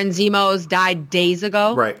 Baron Zemos died days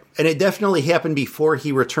ago. Right. And it definitely happened before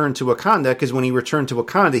he returned to Wakanda, because when he returned to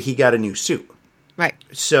Wakanda, he got a new suit. Right.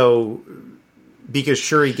 So, because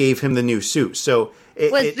Shuri gave him the new suit. So,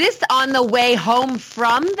 was this on the way home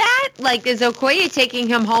from that? Like, is Okoye taking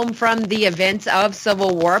him home from the events of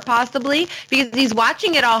Civil War, possibly? Because he's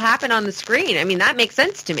watching it all happen on the screen. I mean, that makes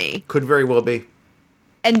sense to me. Could very well be.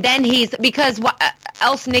 And then because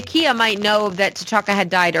else Nakia might know that T'Chaka had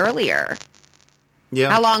died earlier. Yeah.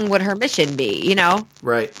 How long would her mission be,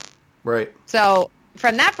 Right. So,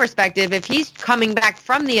 from that perspective, if he's coming back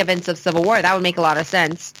from the events of Civil War, that would make a lot of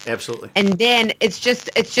sense. Absolutely. And then it's just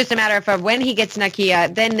a matter of when he gets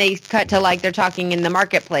Nakia, then they cut to like they're talking in the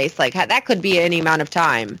marketplace. Like that could be any amount of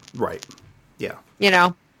time. Right. Yeah.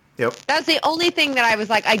 Yep. That's the only thing that I was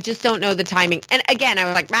like, I just don't know the timing. And again, I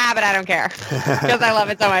was like, but I don't care because I love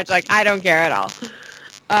it so much. Like, I don't care at all.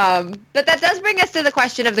 But that does bring us to the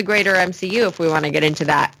question of the greater MCU, if we want to get into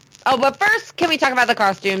that. Oh, but first, can we talk about the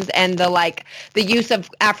costumes and the use of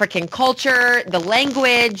African culture, the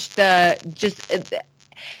language,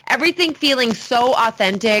 everything feeling so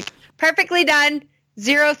authentic, perfectly done.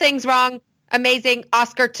 Zero things wrong. Amazing.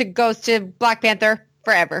 Oscar goes to Black Panther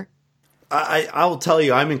forever. I'll tell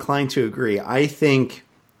you, I'm inclined to agree. I think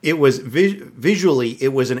it was visually,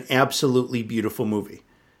 it was an absolutely beautiful movie.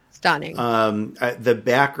 Stunning. The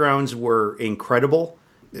backgrounds were incredible.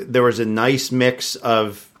 There was a nice mix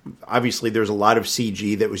of, obviously, there's a lot of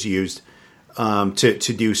CG that was used to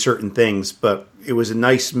do certain things, but it was a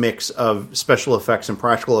nice mix of special effects and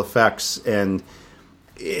practical effects, and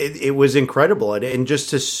it was incredible, and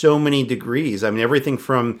just to so many degrees. I mean, everything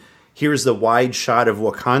from here's the wide shot of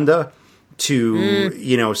Wakanda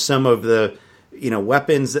to some of the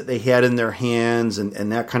weapons that they had in their hands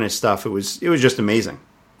and that kind of stuff. It was just amazing.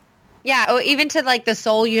 Yeah, even to like the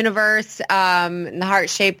Soul universe, the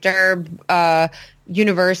heart-shaped herb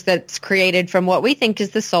universe that's created from what we think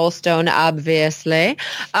is the Soul Stone, obviously.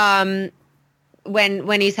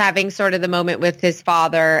 When he's having sort of the moment with his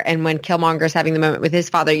father, and when Killmonger's having the moment with his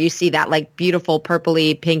father, you see that like beautiful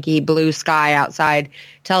purpley, pinky, blue sky outside,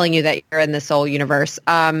 telling you that you're in the Soul universe.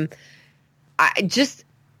 I just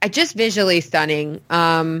visually stunning.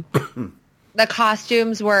 The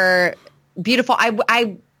costumes were beautiful.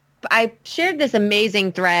 I shared this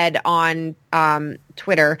amazing thread on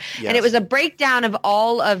Twitter, and it was a breakdown of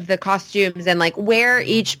all of the costumes and like where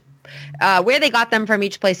they got them from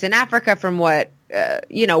each place in Africa, from what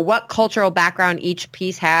cultural background each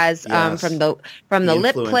piece has, from the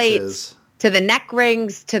lip plates to the neck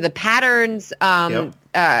rings to the patterns.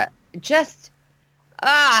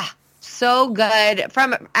 So good.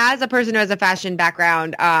 As a person who has a fashion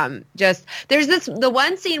background, there's the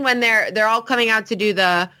one scene when they're all coming out to do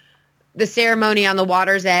the ceremony on the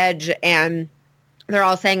water's edge, and they're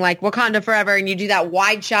all saying like Wakanda forever, and you do that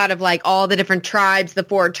wide shot of like all the different tribes, the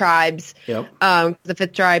 4 tribes. Yep. The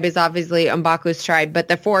 5th tribe is obviously M'Baku's tribe, but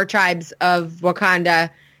the 4 tribes of Wakanda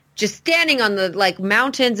just standing on the like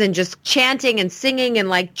mountains and just chanting and singing and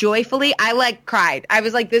like joyfully. I like cried. I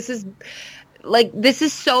was like, this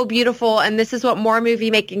is so beautiful, and this is what more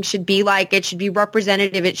movie making should be like. It should be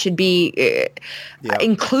representative. It should be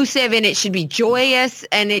inclusive, and it should be joyous,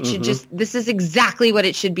 and it should this is exactly what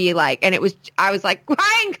it should be like. And I was like,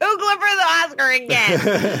 Ryan Coogler for the Oscar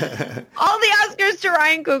again. All the Oscars to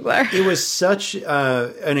Ryan Coogler. It was such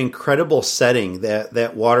an incredible setting,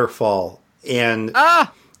 that waterfall, and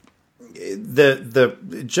the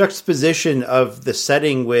juxtaposition of the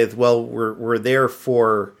setting with, well, we're there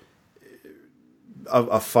for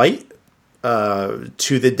a fight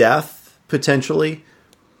to the death, potentially,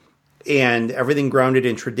 and everything grounded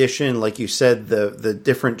in tradition, like you said, the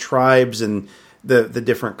different tribes and the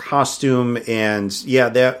different costume, and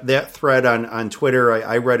that thread on Twitter,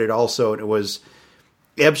 I read it also, and it was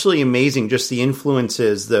absolutely amazing, just the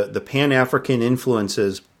influences, the Pan-African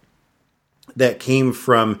influences that came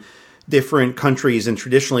from different countries and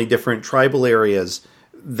traditionally different tribal areas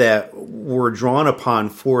that were drawn upon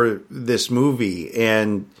for this movie.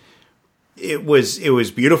 And it was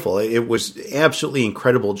beautiful. It was absolutely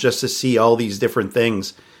incredible just to see all these different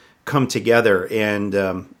things come together. And,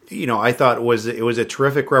 I thought it was a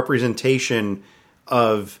terrific representation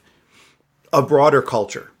of a broader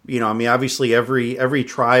culture. Obviously every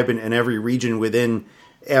tribe and every region within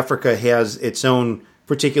Africa has its own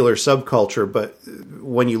particular subculture. But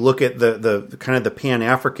when you look at the kind of the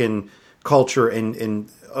Pan-African culture,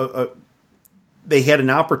 and they had an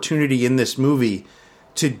opportunity in this movie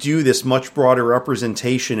to do this much broader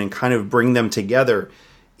representation and kind of bring them together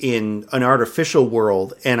in an artificial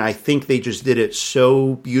world, and I think they just did it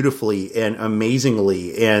so beautifully and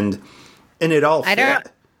amazingly, and it all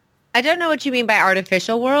fit. I don't know what you mean by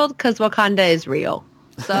artificial world, because Wakanda is real.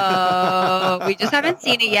 So we just haven't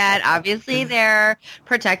seen it yet. Obviously they're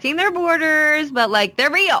protecting their borders, but like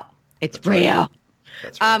they're real. It's That's real. Right.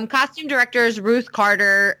 That's right. Costume directors Ruth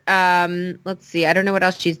Carter. Let's see. I don't know what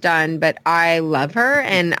else she's done, but I love her,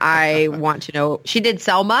 and I want to know. She did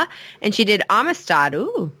Selma, and she did Amistad.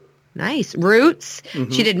 Ooh, nice. Roots.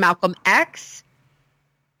 Mm-hmm. She did Malcolm X.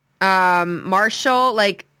 Marshall.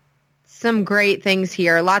 Like some great things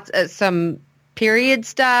here. Lots of some period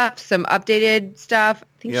stuff, some updated stuff.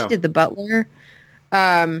 I think she did The Butler.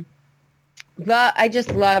 I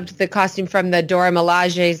just loved the costume from the Dora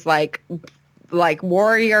Milaje's like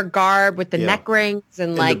warrior garb with the neck rings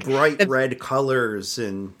and like the bright red colors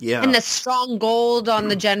and the strong gold on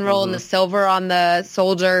the general and the silver on the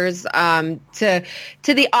soldiers, to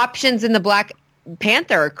the options in the Black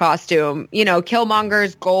Panther costume,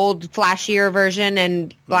 Killmonger's gold flashier version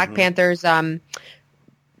and Black Panther's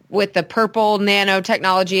with the purple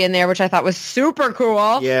nanotechnology in there, which I thought was super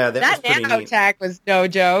cool. Yeah, that was nanotech was no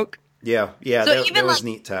joke. Yeah, so that was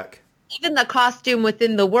neat tech. even the costume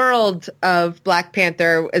within the world of Black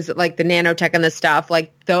Panther is like the nanotech and the stuff.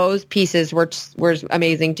 Like those pieces were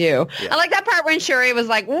amazing too. Yeah. I like that part when Shuri was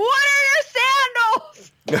like, "What are your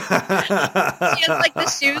sandals?" She has like the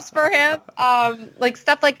shoes for him, like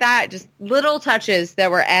stuff like that. Just little touches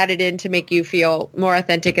that were added in to make you feel more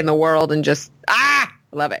authentic in the world, and just I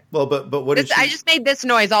love it. Well, but what did I just made this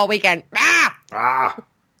noise all weekend.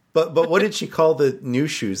 But what did she call the new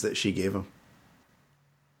shoes that she gave him?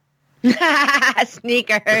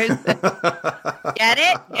 Sneakers. Get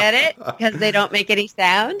it? Because they don't make any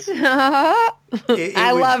sound.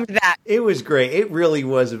 I loved that. It was great. It really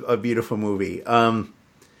was a beautiful movie.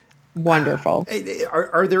 Wonderful.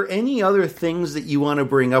 Are there any other things that you want to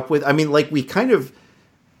bring up with? I mean, like we kind of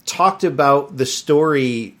talked about the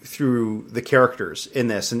story through the characters in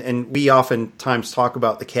this, and we oftentimes talk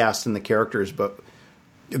about the cast and the characters, but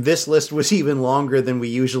this list was even longer than we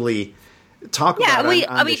usually talk about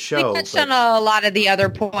on the show. We touched on a lot of the other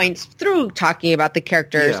points through talking about the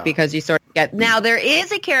characters because you sort of get... Now, there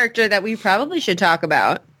is a character that we probably should talk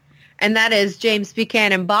about, and that is James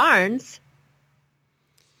Buchanan Barnes.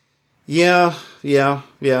 Yeah.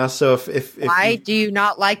 So if why do you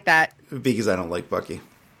not like that? Because I don't like Bucky.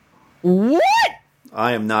 What?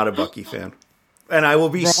 I am not a Bucky fan. And I will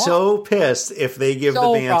be so pissed if they give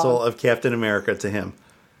the mantle of Captain America to him.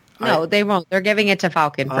 No, they won't. They're giving it to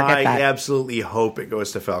Falcon. Forget that. I absolutely hope it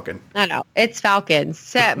goes to Falcon. No, it's Falcon.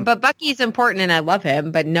 But Bucky's important and I love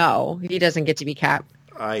him, but no, he doesn't get to be Cap.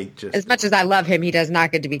 As much as I love him, he does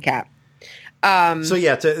not get to be Cap. So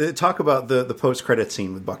yeah, to talk about the post-credit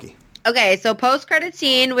scene with Bucky. Okay, so post-credit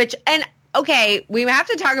scene, we have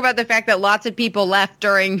to talk about the fact that lots of people left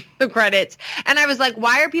during the credits. And I was like,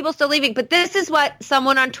 why are people still leaving? But this is what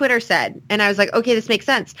someone on Twitter said. And I was like, okay, this makes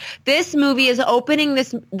sense. This movie is opening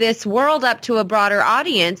this world up to a broader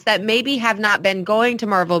audience that maybe have not been going to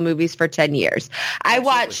Marvel movies for 10 years. I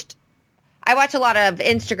watch a lot of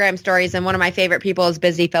Instagram stories, and one of my favorite people is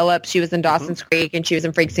Busy Phillips. She was in Dawson's Creek, and she was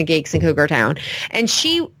in Freaks and Geeks and Cougar Town. And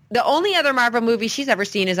the only other Marvel movie she's ever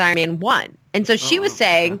seen is Iron Man 1. And so she was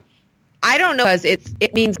saying... I don't know, because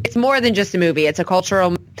it means it's more than just a movie. It's a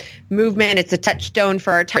cultural movement. It's a touchstone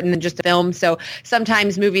for art than just a film. So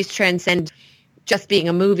sometimes movies transcend just being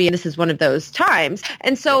a movie, and this is one of those times.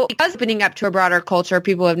 And so because opening up to a broader culture,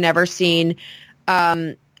 people have never seen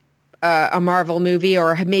a Marvel movie,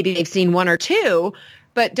 or maybe they've seen one or two,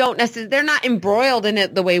 but they're not embroiled in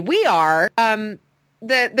it the way we are.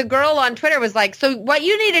 The girl on Twitter was like, so what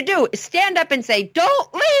you need to do is stand up and say,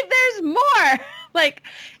 don't leave, there's more. Like,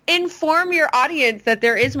 inform your audience that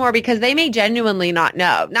there is more, because they may genuinely not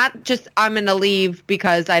know. Not just, I'm going to leave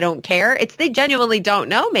because I don't care. It's they genuinely don't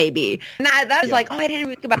know, maybe. And that was like, I didn't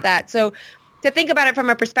think about that. So to think about it from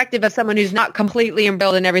a perspective of someone who's not completely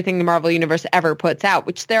embroiled in everything the Marvel Universe ever puts out,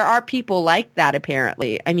 which there are people like that,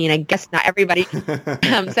 apparently. I mean, I guess not everybody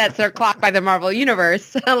sets their clock by the Marvel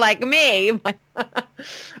Universe, like me.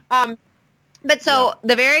 But so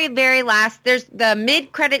the very, very last, there's the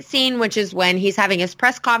mid-credit scene, which is when he's having his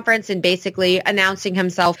press conference and basically announcing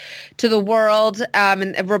himself to the world.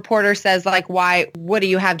 And a reporter says, like, what do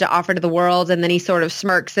you have to offer to the world? And then he sort of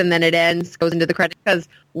smirks, and then it ends, goes into the credits. Because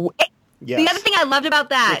the other thing I loved about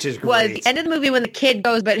that was the end of the movie when the kid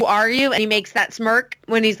goes, but who are you? And he makes that smirk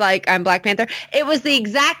when he's like, I'm Black Panther. It was the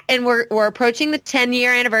exact, and we're approaching the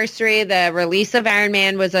 10-year anniversary. The release of Iron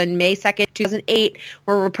Man was on May 2nd, 2008.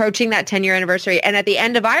 We're approaching that 10-year anniversary. And at the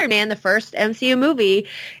end of Iron Man, the first MCU movie,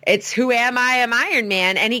 it's who am I? I'm Iron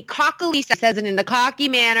Man. And he cockily says it in the cocky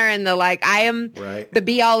manner and the like, I am the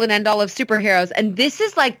be-all and end-all of superheroes. And this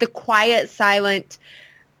is like the quiet, silent,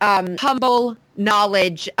 humble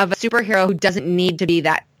knowledge of a superhero who doesn't need to be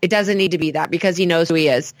that. It doesn't need to be that, because he knows who he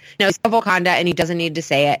is. He knows Wakanda, and he doesn't need to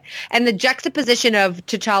say it. And the juxtaposition of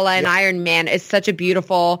T'Challa and Iron Man is such a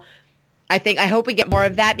beautiful, I hope we get more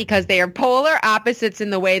of that, because they are polar opposites in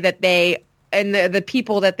the way that they, and the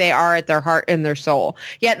people that they are at their heart and their soul.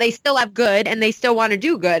 Yet they still have good, and they still want to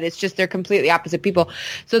do good. It's just they're completely opposite people.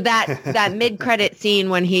 So that mid-credit scene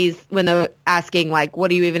when they're asking, like, what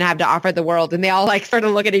do you even have to offer the world? And they all like sort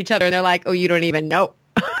of look at each other and they're like, oh, you don't even know.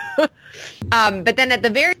 But then at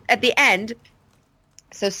the end,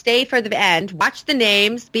 so stay for the end, watch the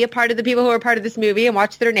names, be a part of the people who are part of this movie and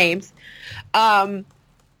watch their names.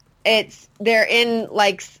 They're in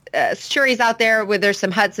like Shuri's out there where there's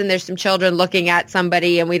some huts and there's some children looking at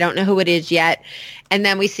somebody, and we don't know who it is yet. And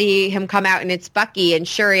then we see him come out, and it's Bucky, and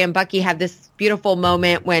Shuri and Bucky have this beautiful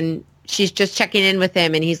moment when she's just checking in with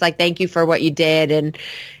him, and he's like, thank you for what you did. And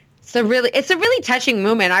it's a really touching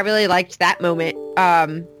moment. I really liked that moment.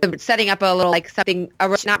 Setting up a little, like, something,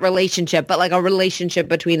 not relationship, but like a relationship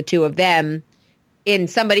between the two of them in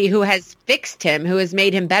somebody who has fixed him, who has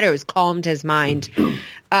made him better, who's calmed his mind.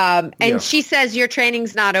 She says your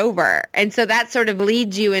training's not over. And so that sort of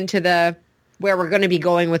leads you into where we're going to be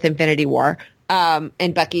going with Infinity War,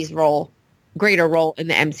 and Bucky's greater role in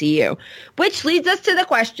the MCU, which leads us to the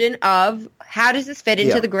question of how does this fit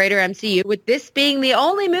into the greater MCU, with this being the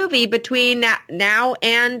only movie between now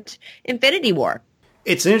and Infinity War?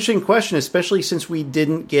 It's an interesting question, especially since we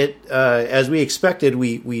didn't get, as we expected,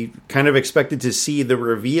 we kind of expected to see the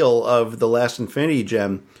reveal of the last Infinity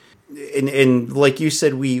Gem. And like you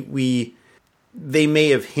said, they may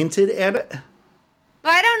have hinted at it.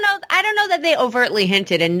 I don't know that they overtly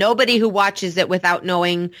hinted, and nobody who watches it without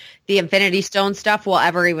knowing the Infinity Stone stuff will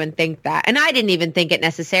ever even think that. And I didn't even think it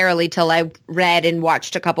necessarily till I read and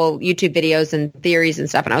watched a couple YouTube videos and theories and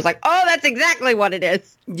stuff, and I was like, oh, that's exactly what it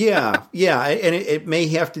is. Yeah, and it may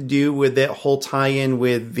have to do with that whole tie-in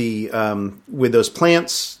with the with those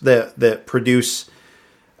plants that produce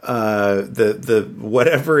the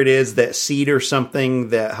whatever it is, that seed or something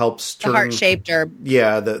that helps turn the heart-shaped herb.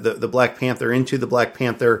 Yeah, the Black Panther into the Black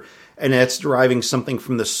Panther, and that's deriving something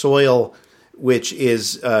from the soil, which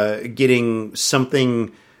is getting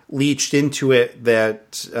something leached into it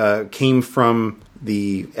that came from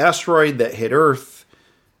the asteroid that hit Earth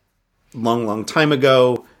long time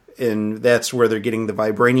ago, and that's where they're getting the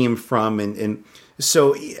vibranium from. And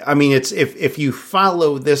so, I mean, it's if you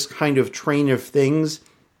follow this kind of train of things,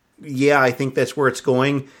 yeah, I think that's where it's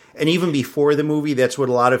going. And even before the movie, that's what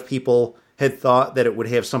a lot of people had thought, that it would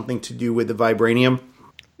have something to do with the vibranium.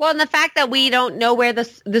 Well, and the fact that we don't know where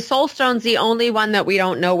the Soul Stone's the only one that we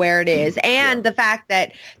don't know where it is. And the fact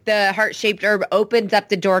that the heart-shaped herb opens up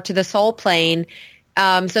the door to the soul plane,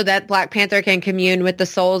 so that Black Panther can commune with the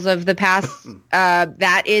souls of the past.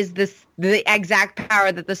 That is the exact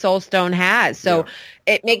power that the Soul Stone has. So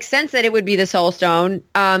it makes sense that it would be the Soul Stone,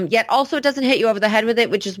 yet also it doesn't hit you over the head with it,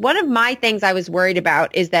 which is one of my things I was worried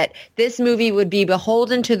about, is that this movie would be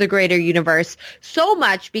beholden to the greater universe so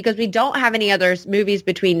much because we don't have any other movies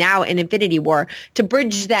between now and Infinity War to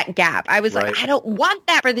bridge that gap. I was like, I don't want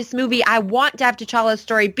that for this movie. I want to have T'Challa's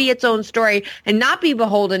story be its own story and not be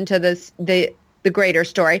beholden to the greater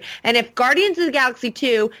story. And if Guardians of the Galaxy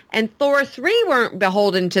 2 and Thor 3 weren't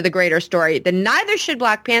beholden to the greater story, then neither should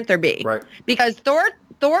Black Panther be. Right. Because Thor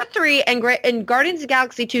 3 and Guardians of the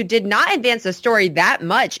Galaxy 2 did not advance the story that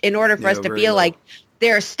much in order for us to feel like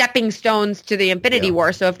they're stepping stones to the Infinity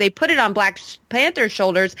War. So if they put it on Black Panther's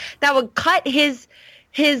shoulders, that would cut his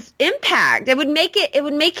impact. It would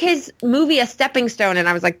make his movie a stepping stone. And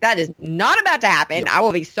I was like, that is not about to happen. I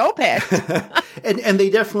will be so pissed. and they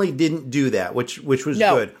definitely didn't do that, which was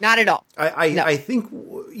good. Not at all. I think,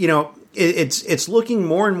 it's looking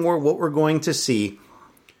more and more what we're going to see,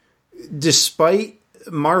 despite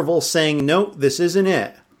Marvel saying, no, this isn't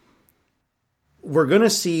it. We're going to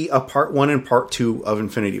see a part 1 and part 2 of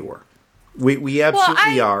Infinity War. We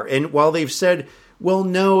absolutely are. And while they've said, well,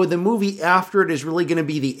 no, the movie after it is really going to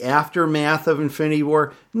be the aftermath of Infinity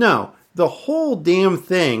War. No, the whole damn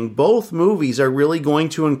thing, both movies are really going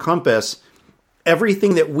to encompass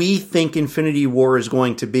everything that we think Infinity War is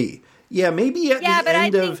going to be. Yeah, maybe at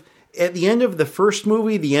the end of the first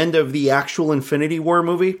movie, the end of the actual Infinity War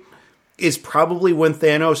movie, is probably when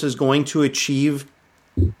Thanos is going to achieve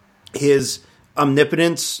his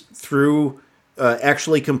omnipotence through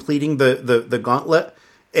actually completing the gauntlet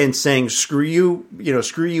and saying, screw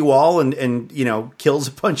you all, and kills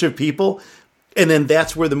a bunch of people. And then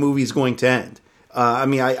that's where the movie's going to end.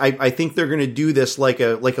 I think they're going to do this like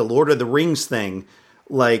a Lord of the Rings thing.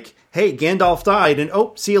 Like, hey, Gandalf died, and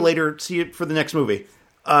see you later. See you for the next movie.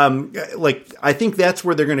 I think that's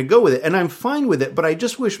where they're going to go with it. And I'm fine with it, but I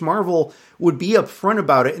just wish Marvel would be upfront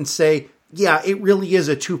about it and say, yeah, it really is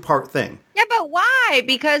a 2-part thing. Yeah, but why?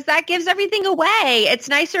 Because that gives everything away. It's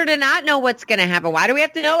nicer to not know what's going to happen. Why do we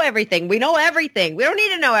have to know everything? We know everything. We don't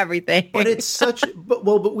need to know everything. But it's such...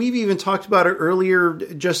 but we've even talked about it earlier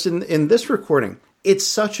just in this recording. It's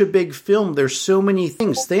such a big film. There's so many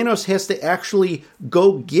things. Thanos has to actually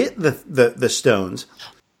go get the stones.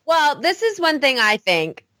 Well, this is one thing I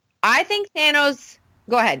think. I think Thanos...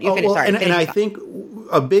 Go ahead. You finish. Sorry. And I think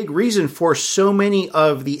a big reason for so many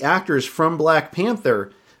of the actors from Black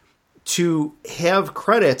Panther to have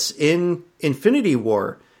credits in Infinity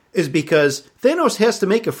War is because Thanos has to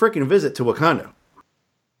make a freaking visit to Wakanda.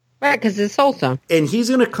 Right, because it's Soul Stone. And he's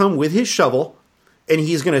going to come with his shovel, and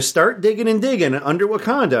he's going to start digging under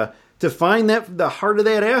Wakanda to find the heart of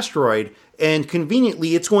that asteroid, and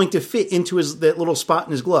conveniently it's going to fit into that little spot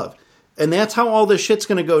in his glove. And that's how all this shit's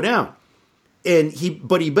going to go down. And he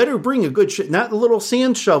better bring a good not the little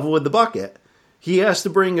sand shovel with the bucket. He has to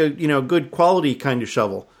bring a good quality kind of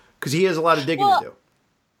shovel because he has a lot of digging to do.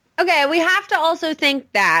 Okay, we have to also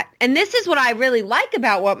think that, and this is what I really like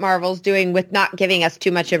about what Marvel's doing with not giving us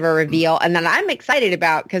too much of a reveal, and that I'm excited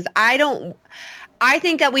about, because I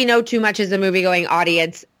think that we know too much as a movie-going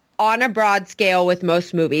audience on a broad scale with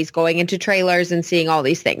most movies, going into trailers and seeing all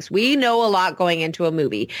these things. We know a lot going into a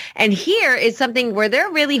movie. And here is something where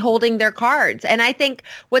they're really holding their cards. And I think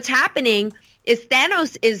what's happening is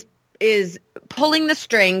Thanos is pulling the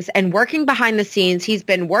strings and working behind the scenes. He's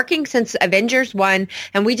been working since Avengers 1,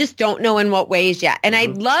 and we just don't know in what ways yet. And I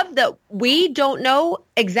love that we don't know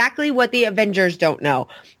exactly what the Avengers don't know.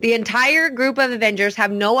 The entire group of Avengers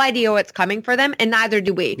have no idea what's coming for them, and neither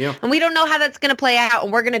do we. Yeah. And we don't know how that's going to play out,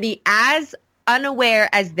 and we're going to be as unaware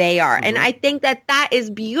as they are. And I think that that is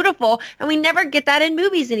beautiful, and we never get that in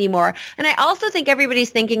movies anymore. And I also think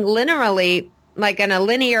everybody's thinking linearly, like in a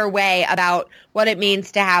linear way, about what it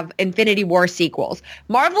means to have Infinity War sequels.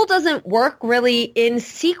 Marvel doesn't work really in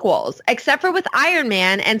sequels, except for with Iron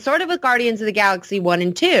Man and sort of with Guardians of the Galaxy 1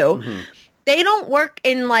 and 2. They don't work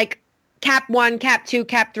in like Cap 1, Cap 2,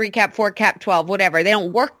 Cap 3, Cap 4, Cap 12, whatever. They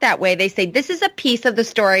don't work that way. They say, this is a piece of the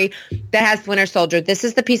story that has Winter Soldier. This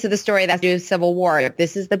is the piece of the story that has to do with Civil War.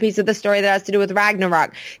 This is the piece of the story that has to do with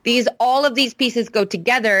Ragnarok. All of these pieces go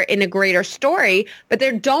together in a greater story, but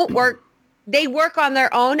they don't work. They work on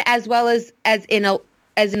their own as well as in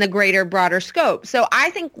a greater, broader scope. So I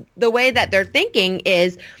think the way that they're thinking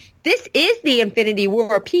is, this is the Infinity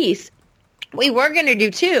War piece. We were going to do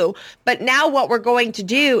 2, but now what we're going to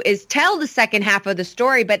do is tell the second half of the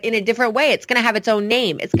story, but in a different way. It's going to have its own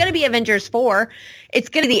name. It's going to be Avengers 4. It's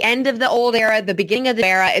going to be the end of the old era, the beginning of the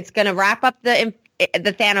era. It's going to wrap up the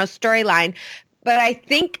Thanos storyline. But I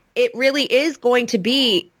think it really is going to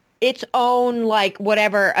be its own, like,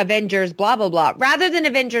 whatever, Avengers, blah, blah, blah, rather than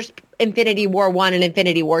Avengers Infinity War 1 and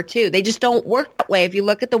Infinity War 2. They just don't work that way if you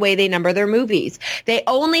look at the way they number their movies. They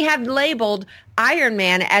only have labeled Iron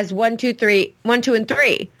Man as 1, 2, and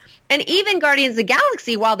 3. And even Guardians of the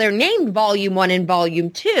Galaxy, while they're named Volume 1 and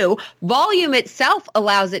Volume 2, Volume itself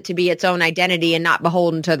allows it to be its own identity and not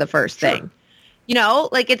beholden to the first thing. You know,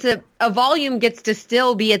 like, it's a volume gets to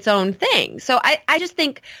still be its own thing. So I just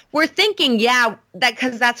think we're thinking, that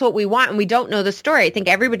because that's what we want, and we don't know the story. I think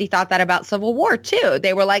everybody thought that about Civil War too.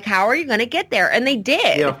 They were like, how are you going to get there? And they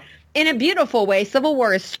did in a beautiful way. Civil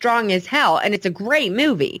War is strong as hell, and it's a great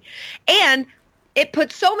movie. And it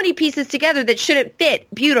puts so many pieces together that shouldn't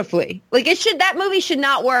fit beautifully. Like, that movie should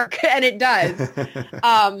not work, and it does.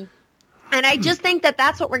 And I just think that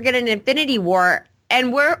that's what we're getting in Infinity War.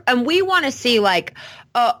 And we want to see, like,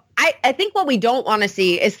 I think what we don't want to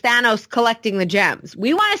see is Thanos collecting the gems.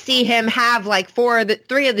 We want to see him have like 3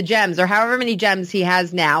 of the gems, or however many gems he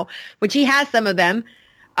has now, which he has some of them,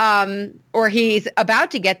 or he's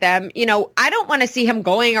about to get them. You know, I don't want to see him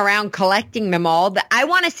going around collecting them all. I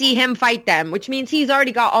want to see him fight them, which means he's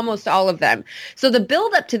already got almost all of them. So the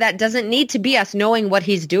build up to that doesn't need to be us knowing what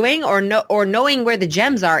he's doing or knowing where the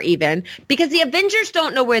gems are, even, because the Avengers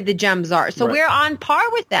don't know where the gems are. So we're on par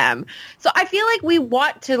with them. So I feel like we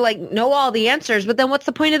want to, like, know all the answers, but then what's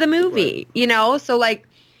the point of the movie? Right. You know? So, like,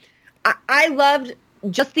 I loved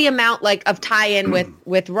just the amount, like, of tie-in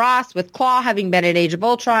with Ross, with Claw having been at Age of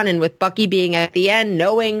Ultron, and with Bucky being at the end,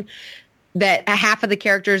 knowing that half of the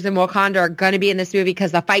characters in Wakanda are going to be in this movie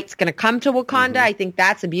because the fight's going to come to Wakanda. I think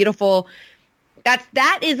that's a beautiful.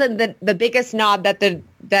 That is the biggest nod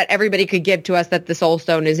that everybody could give to us, that the Soul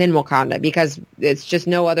Stone is in Wakanda, because it's just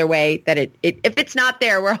no other way that it if it's not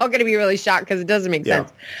there, we're all going to be really shocked because it doesn't make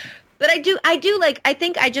sense. But I do like, I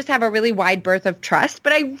think I just have a really wide berth of trust,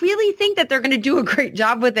 but I really think that they're going to do a great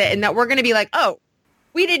job with it, and that we're going to be like, oh,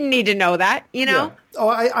 we didn't need to know that, you know? Yeah. Oh,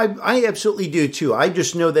 I absolutely do too. I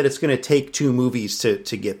just know that it's going to take 2 movies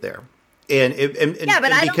to get there. And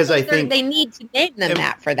but I don't think they need to name them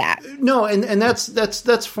that for that. No, and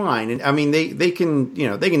that's fine. And I mean, they can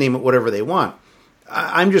name it whatever they want.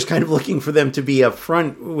 I'm just kind of looking for them to be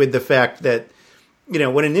upfront with the fact that, you know,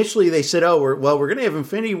 when initially they said, oh, we're going to have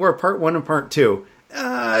Infinity War Part 1 and Part 2.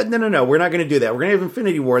 No, we're not going to do that. We're going to have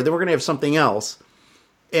Infinity War, then we're going to have something else.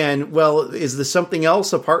 And, well, is the something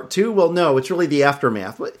else a Part 2? Well, no, it's really the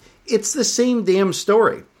aftermath. It's the same damn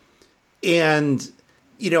story. And,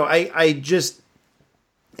 you know, I just...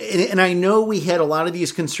 And I know we had a lot of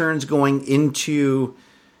these concerns going into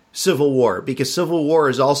Civil War, because Civil War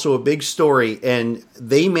is also a big story, and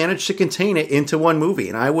they managed to contain it into one movie,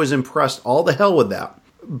 and I was impressed all the hell with that.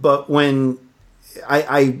 But when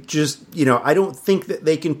I just, you know, I don't think that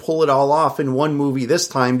they can pull it all off in one movie this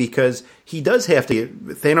time, because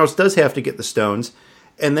Thanos does have to get the stones,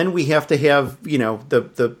 and then we have to have, you know,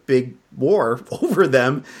 the big war over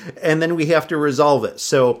them, and then we have to resolve it.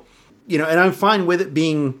 So and I'm fine with it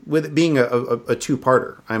being a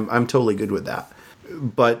two-parter. I'm totally good with that.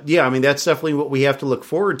 But yeah, I mean, that's definitely what we have to look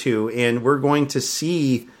forward to, and we're going to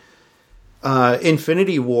see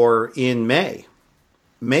Infinity War in May.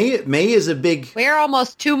 May is a big. We're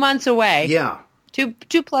almost 2 months away. Yeah,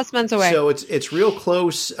 2+ months away. So it's real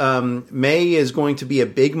close. May is going to be a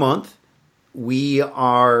big month. We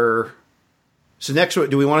are. So next,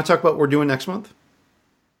 do we want to talk about what we're doing next month?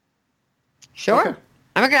 Sure. Okay.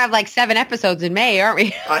 I'm going to have like 7 episodes in May, aren't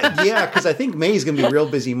we? Yeah, because I think May is going to be a real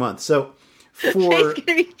busy month. So It's going to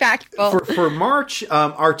be packed full. for March,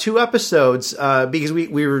 our 2 episodes, because we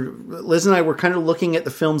were, Liz and I were kind of looking at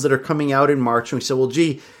the films that are coming out in March, and we said, well,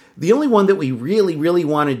 gee, the only one that we really, really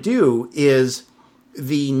want to do is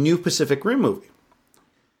the new Pacific Rim movie.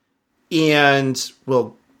 And,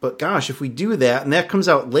 well, but gosh, if we do that, and that comes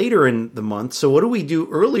out later in the month, so what do we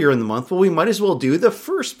do earlier in the month? Well, we might as well do the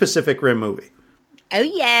first Pacific Rim movie. Oh,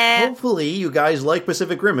 yeah. Hopefully you guys like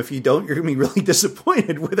Pacific Rim. If you don't, you're going to be really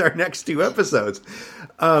disappointed with our next 2 episodes.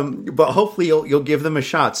 But hopefully you'll give them a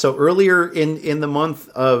shot. So earlier in the month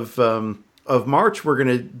of March, we're going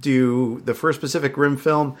to do the first Pacific Rim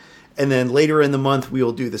film. And then later in the month, we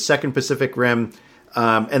will do the second Pacific Rim.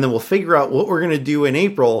 And then we'll figure out what we're going to do in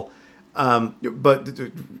April. But,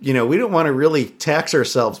 we don't want to really tax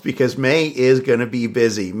ourselves because May is going to be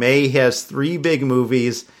busy. May has 3 big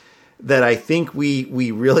movies that I think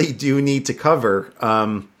we really do need to cover.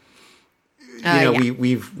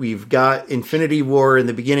 We've got Infinity War in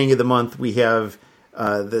the beginning of the month. We have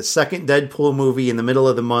the second Deadpool movie in the middle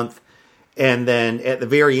of the month. And then at the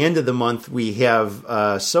very end of the month, we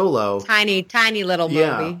have Solo. Tiny little movie.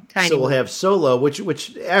 Yeah. Tiny So we'll have Solo,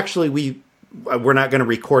 which actually we're not going to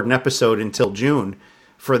record an episode until June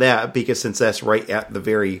for that, because since that's right at the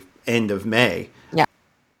very end of May. Yeah.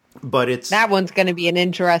 But that one's going to be an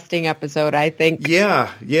interesting episode, I think.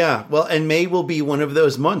 Yeah. Well, and May will be one of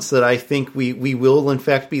those months that I think we will, in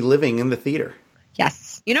fact, be living in the theater. Yes.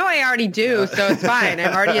 I already do, so it's fine.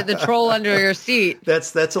 I'm already at the troll under your seat.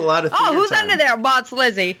 That's a lot of theater who's time. under there? Well, it's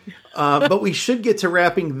Lizzie. But we should get to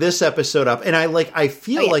wrapping this episode up. And I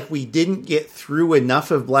feel like we didn't get through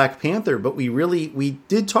enough of Black Panther, but we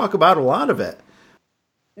did talk about a lot of it.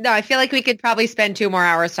 No, I feel like we could probably spend 2 more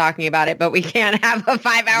hours talking about it, but we can't have a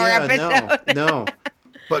 5-hour episode. No.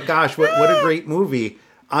 But gosh, what a great movie.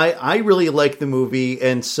 I really like the movie,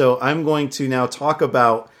 and so I'm going to now talk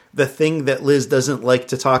about the thing that Liz doesn't like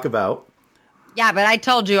to talk about. Yeah, but I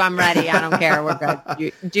told you I'm ready. I don't care. We're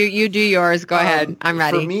good. You do yours. Go ahead. I'm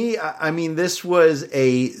ready. For me, I mean,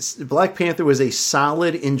 Black Panther was a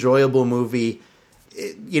solid, enjoyable movie.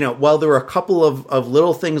 While there were a couple of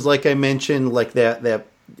little things, like I mentioned, like that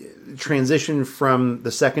transition from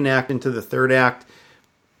the second act into the third act,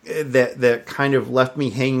 that kind of left me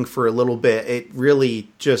hanging for a little bit. It really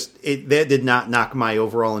that did not knock my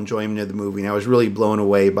overall enjoyment of the movie. And I was really blown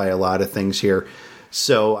away by a lot of things here.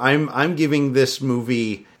 So I'm giving this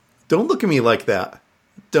movie. Don't look at me like that.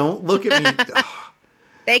 Don't look at me.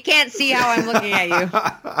 They can't see how I'm looking at you.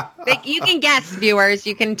 You can guess, viewers.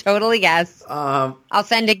 You can totally guess. I'll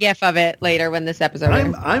send a GIF of it later when this episode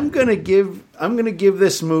airs. I'm gonna give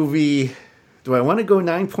this movie. Do I want to go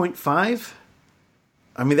 9.5?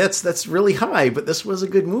 I mean, that's really high, but this was a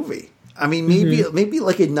good movie. I mean, maybe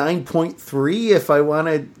like a 9.3 if I want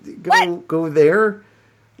to go there.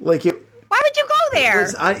 Like it. Why would you go there?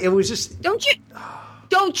 It was just. Don't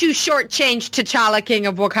you shortchange T'Challa, King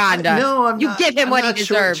of Wakanda? No, I'm not. You give him what he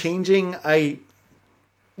deserves. Shortchanging.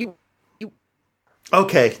 You.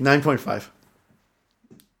 Okay, 9.5.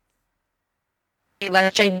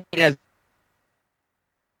 Let's change it.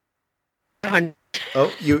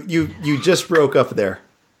 Oh, you just broke up there.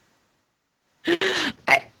 No,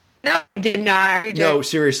 I did not. No,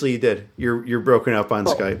 seriously, you did. You're broken up on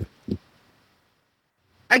Skype.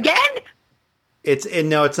 Again? It's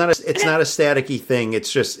not a staticky thing.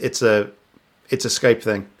 It's a Skype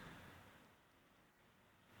thing.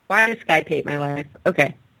 Why does Skype hate my life?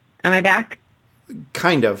 Okay. Am I back?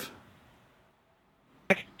 Kind of.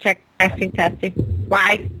 Check, testing.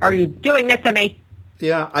 Why are you doing this to me?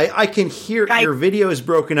 Yeah, I can hear Skype. Your video is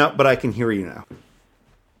broken up, but I can hear you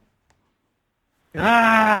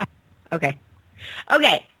now. Okay.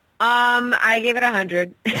 I gave it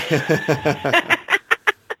 100.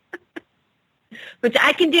 Which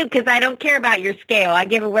I can do because I don't care about your scale. I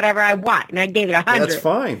give it whatever I want, and I gave it 100. That's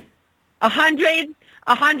fine.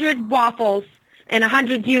 100 waffles, and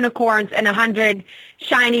 100 unicorns, and 100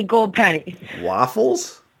 shiny gold pennies.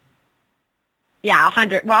 Waffles? Yeah,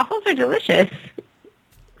 100. Waffles are delicious.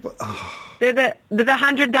 They're the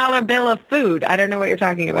 $100 bill of food. I don't know what you're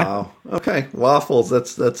talking about. Wow. Okay. Waffles.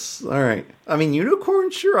 That's all right. I mean,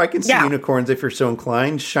 unicorns. Sure, I can see unicorns if you're so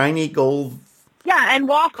inclined. Shiny gold. Yeah, and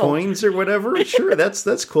waffles. Coins or whatever. Sure,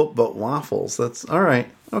 that's cool. But waffles. That's all right.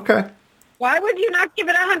 Okay. Why would you not give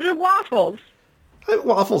it 100 waffles?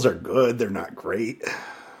 Waffles are good. They're not great.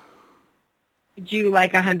 Would you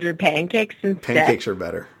like 100 pancakes instead? Pancakes are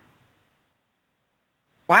better.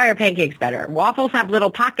 Why are pancakes better? Waffles have little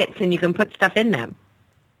pockets and you can put stuff in them.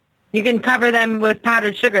 You can cover them with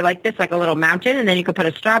powdered sugar like this, like a little mountain, and then you can put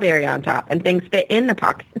a strawberry on top and things fit in the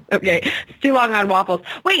pocket. Okay, it's too long on waffles.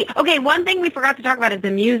 Wait, okay, one thing we forgot to talk about is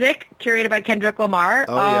the music curated by Kendrick Lamar.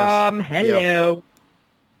 Oh, yes. Hello. Yep.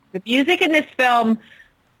 The music in this film,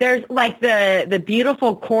 there's like the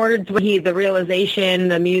beautiful chords when the realization,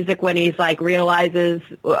 the music when he's like realizes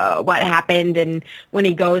what happened and when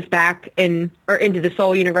he goes back into the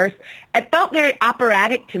soul universe. It felt very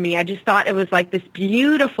operatic to me. I just thought it was like this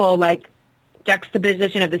beautiful like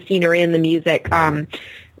juxtaposition of the scenery and the music.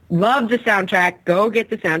 Love the soundtrack. Go get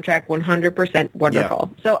the soundtrack. 100% wonderful.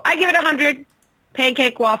 Yeah. So I give it 100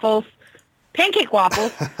 pancake waffles,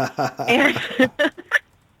 and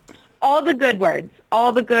all the good words,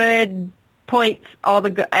 all the good points, all the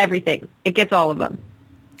good everything. It gets all of them.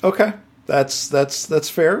 Okay, that's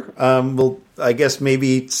fair. We'll, I guess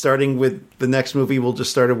maybe starting with the next movie, we'll just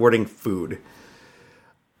start awarding food.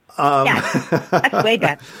 Yeah, that's way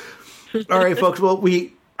better. All right, folks. Well,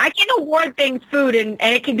 I can award things food, and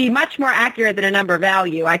it can be much more accurate than a number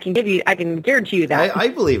value. I can guarantee you that. I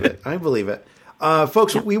believe it.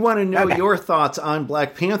 Folks, we want to know your thoughts on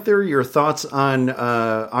Black Panther, your thoughts on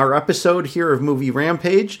our episode here of Movie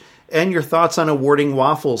Rampage, and your thoughts on awarding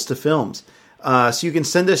waffles to films. So you can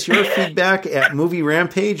send us your feedback at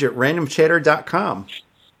movierampage@randomchatter.com.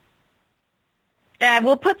 Yeah,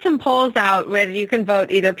 we'll put some polls out where you can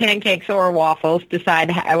vote either pancakes or waffles.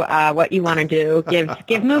 Decide what you want to do.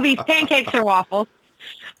 Give movies pancakes or waffles.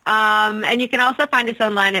 And you can also find us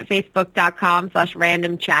online at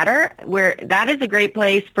facebook.com/randomchatter, where that is a great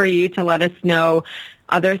place for you to let us know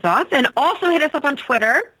other thoughts. And also hit us up on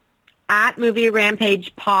Twitter at Movie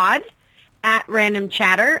Rampage Pod, at Random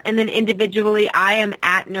Chatter, and then individually I am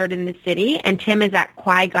at Nerd in the City, and Tim is at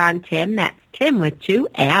Qui-Gon Tim. That's Tim with 2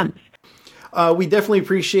 M's. We definitely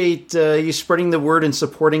appreciate you spreading the word and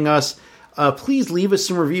supporting us. Please leave us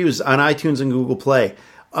some reviews on iTunes and Google Play.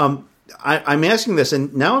 I'm asking this,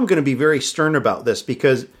 and now I'm going to be very stern about this,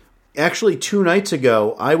 because actually 2 nights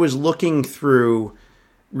ago, I was looking through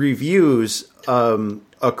reviews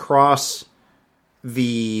across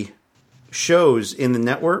the shows in the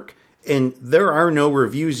network, and there are no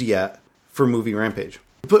reviews yet for Movie Rampage.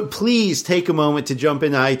 But please take a moment to jump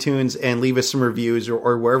into iTunes and leave us some reviews,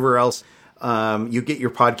 or wherever else you get your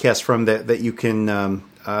podcast from that you can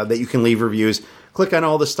leave reviews. Click on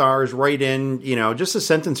all the stars, write in, just a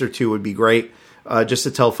sentence or two would be great, just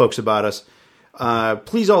to tell folks about us.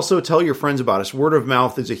 Please also tell your friends about us. Word of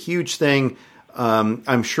mouth is a huge thing.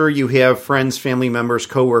 I'm sure you have friends, family members,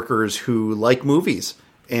 coworkers who like movies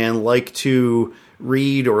and like to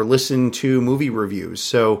read or listen to movie reviews.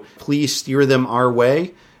 So please steer them our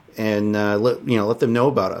way and let them know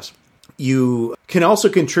about us. You can also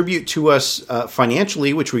contribute to us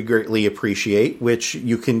financially, which we greatly appreciate, which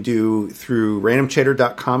you can do through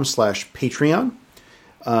randomchatter.com/Patreon.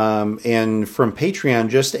 And from Patreon,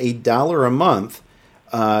 just $1 a month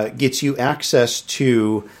gets you access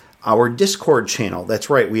to our Discord channel.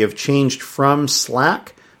 That's right. We have changed from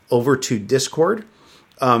Slack over to Discord.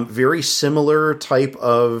 Very similar type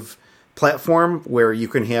of platform where you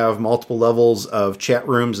can have multiple levels of chat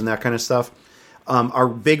rooms and that kind of stuff. Our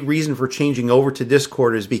big reason for changing over to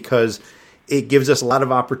Discord is because it gives us a lot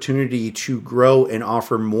of opportunity to grow and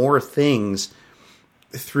offer more things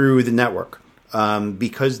through the network.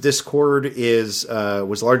 Because Discord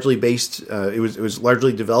was largely based, it was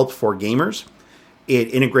largely developed for gamers.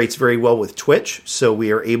 It integrates very well with Twitch, so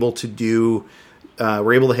we are able to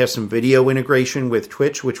we're able to have some video integration with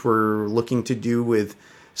Twitch, which we're looking to do with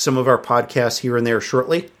some of our podcasts here and there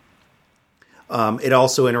shortly. It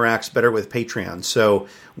also interacts better with Patreon. So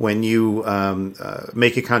when you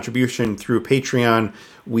make a contribution through Patreon,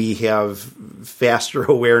 we have faster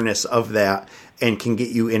awareness of that and can get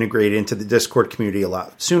you integrated into the Discord community a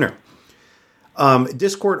lot sooner.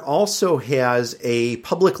 Discord also has a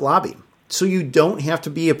public lobby, so you don't have to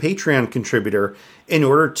be a Patreon contributor in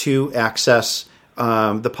order to access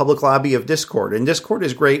the public lobby of Discord. And Discord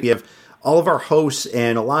is great. We have all of our hosts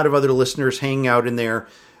and a lot of other listeners hanging out in there.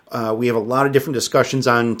 We have a lot of different discussions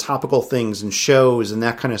on topical things and shows and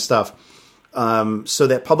that kind of stuff. So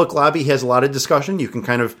that public lobby has a lot of discussion. You can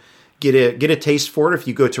kind of get a taste for it if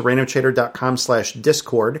you go to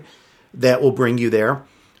randomchatter.com/discord. That will bring you there.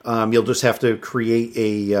 You'll just have to create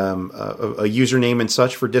a username and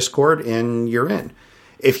such for Discord, and you're in.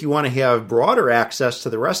 If you want to have broader access to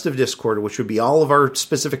the rest of Discord, which would be all of our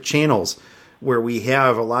specific channels, where we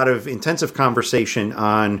have a lot of intensive conversation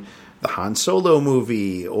on the Han Solo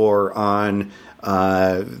movie or on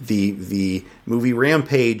the movie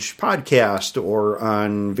Rampage podcast or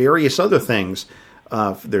on various other things.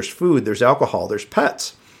 There's food, there's alcohol, there's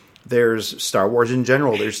pets, there's Star Wars in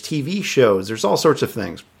general, there's TV shows, there's all sorts of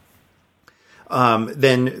things.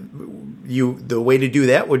 Then the way to do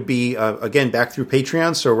that would be, again, back through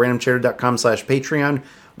Patreon. So randomchatter.com/Patreon,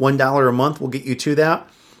 $1 a month will get you to that.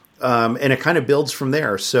 And it kind of builds from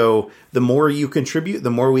there. So the more you contribute,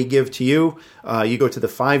 the more we give to you. You go to the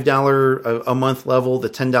 $5 a month level, the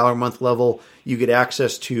 $10 a month level, you get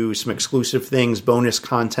access to some exclusive things, bonus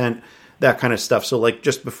content, that kind of stuff. So like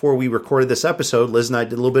just before we recorded this episode, Liz and I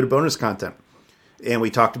did a little bit of bonus content. And we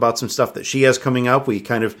talked about some stuff that she has coming up. We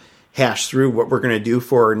kind of hashed through what we're going to do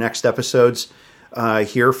for our next episodes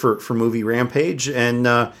here for Movie Rampage. And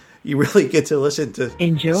you really get to listen to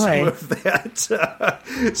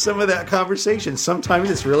some of that conversation.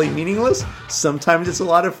 Sometimes it's really meaningless. Sometimes it's a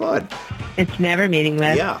lot of fun. It's never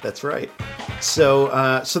meaningless. Yeah, that's right.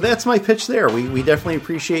 So that's my pitch there. We definitely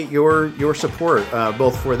appreciate your support,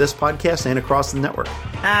 both for this podcast and across the network.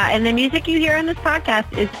 And the music you hear on this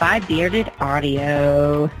podcast is by Bearded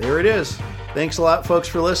Audio. There it is. Thanks a lot, folks,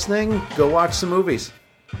 for listening. Go watch some movies.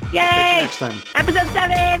 Yay! Catch you next time. Episode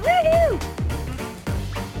 7! Woohoo!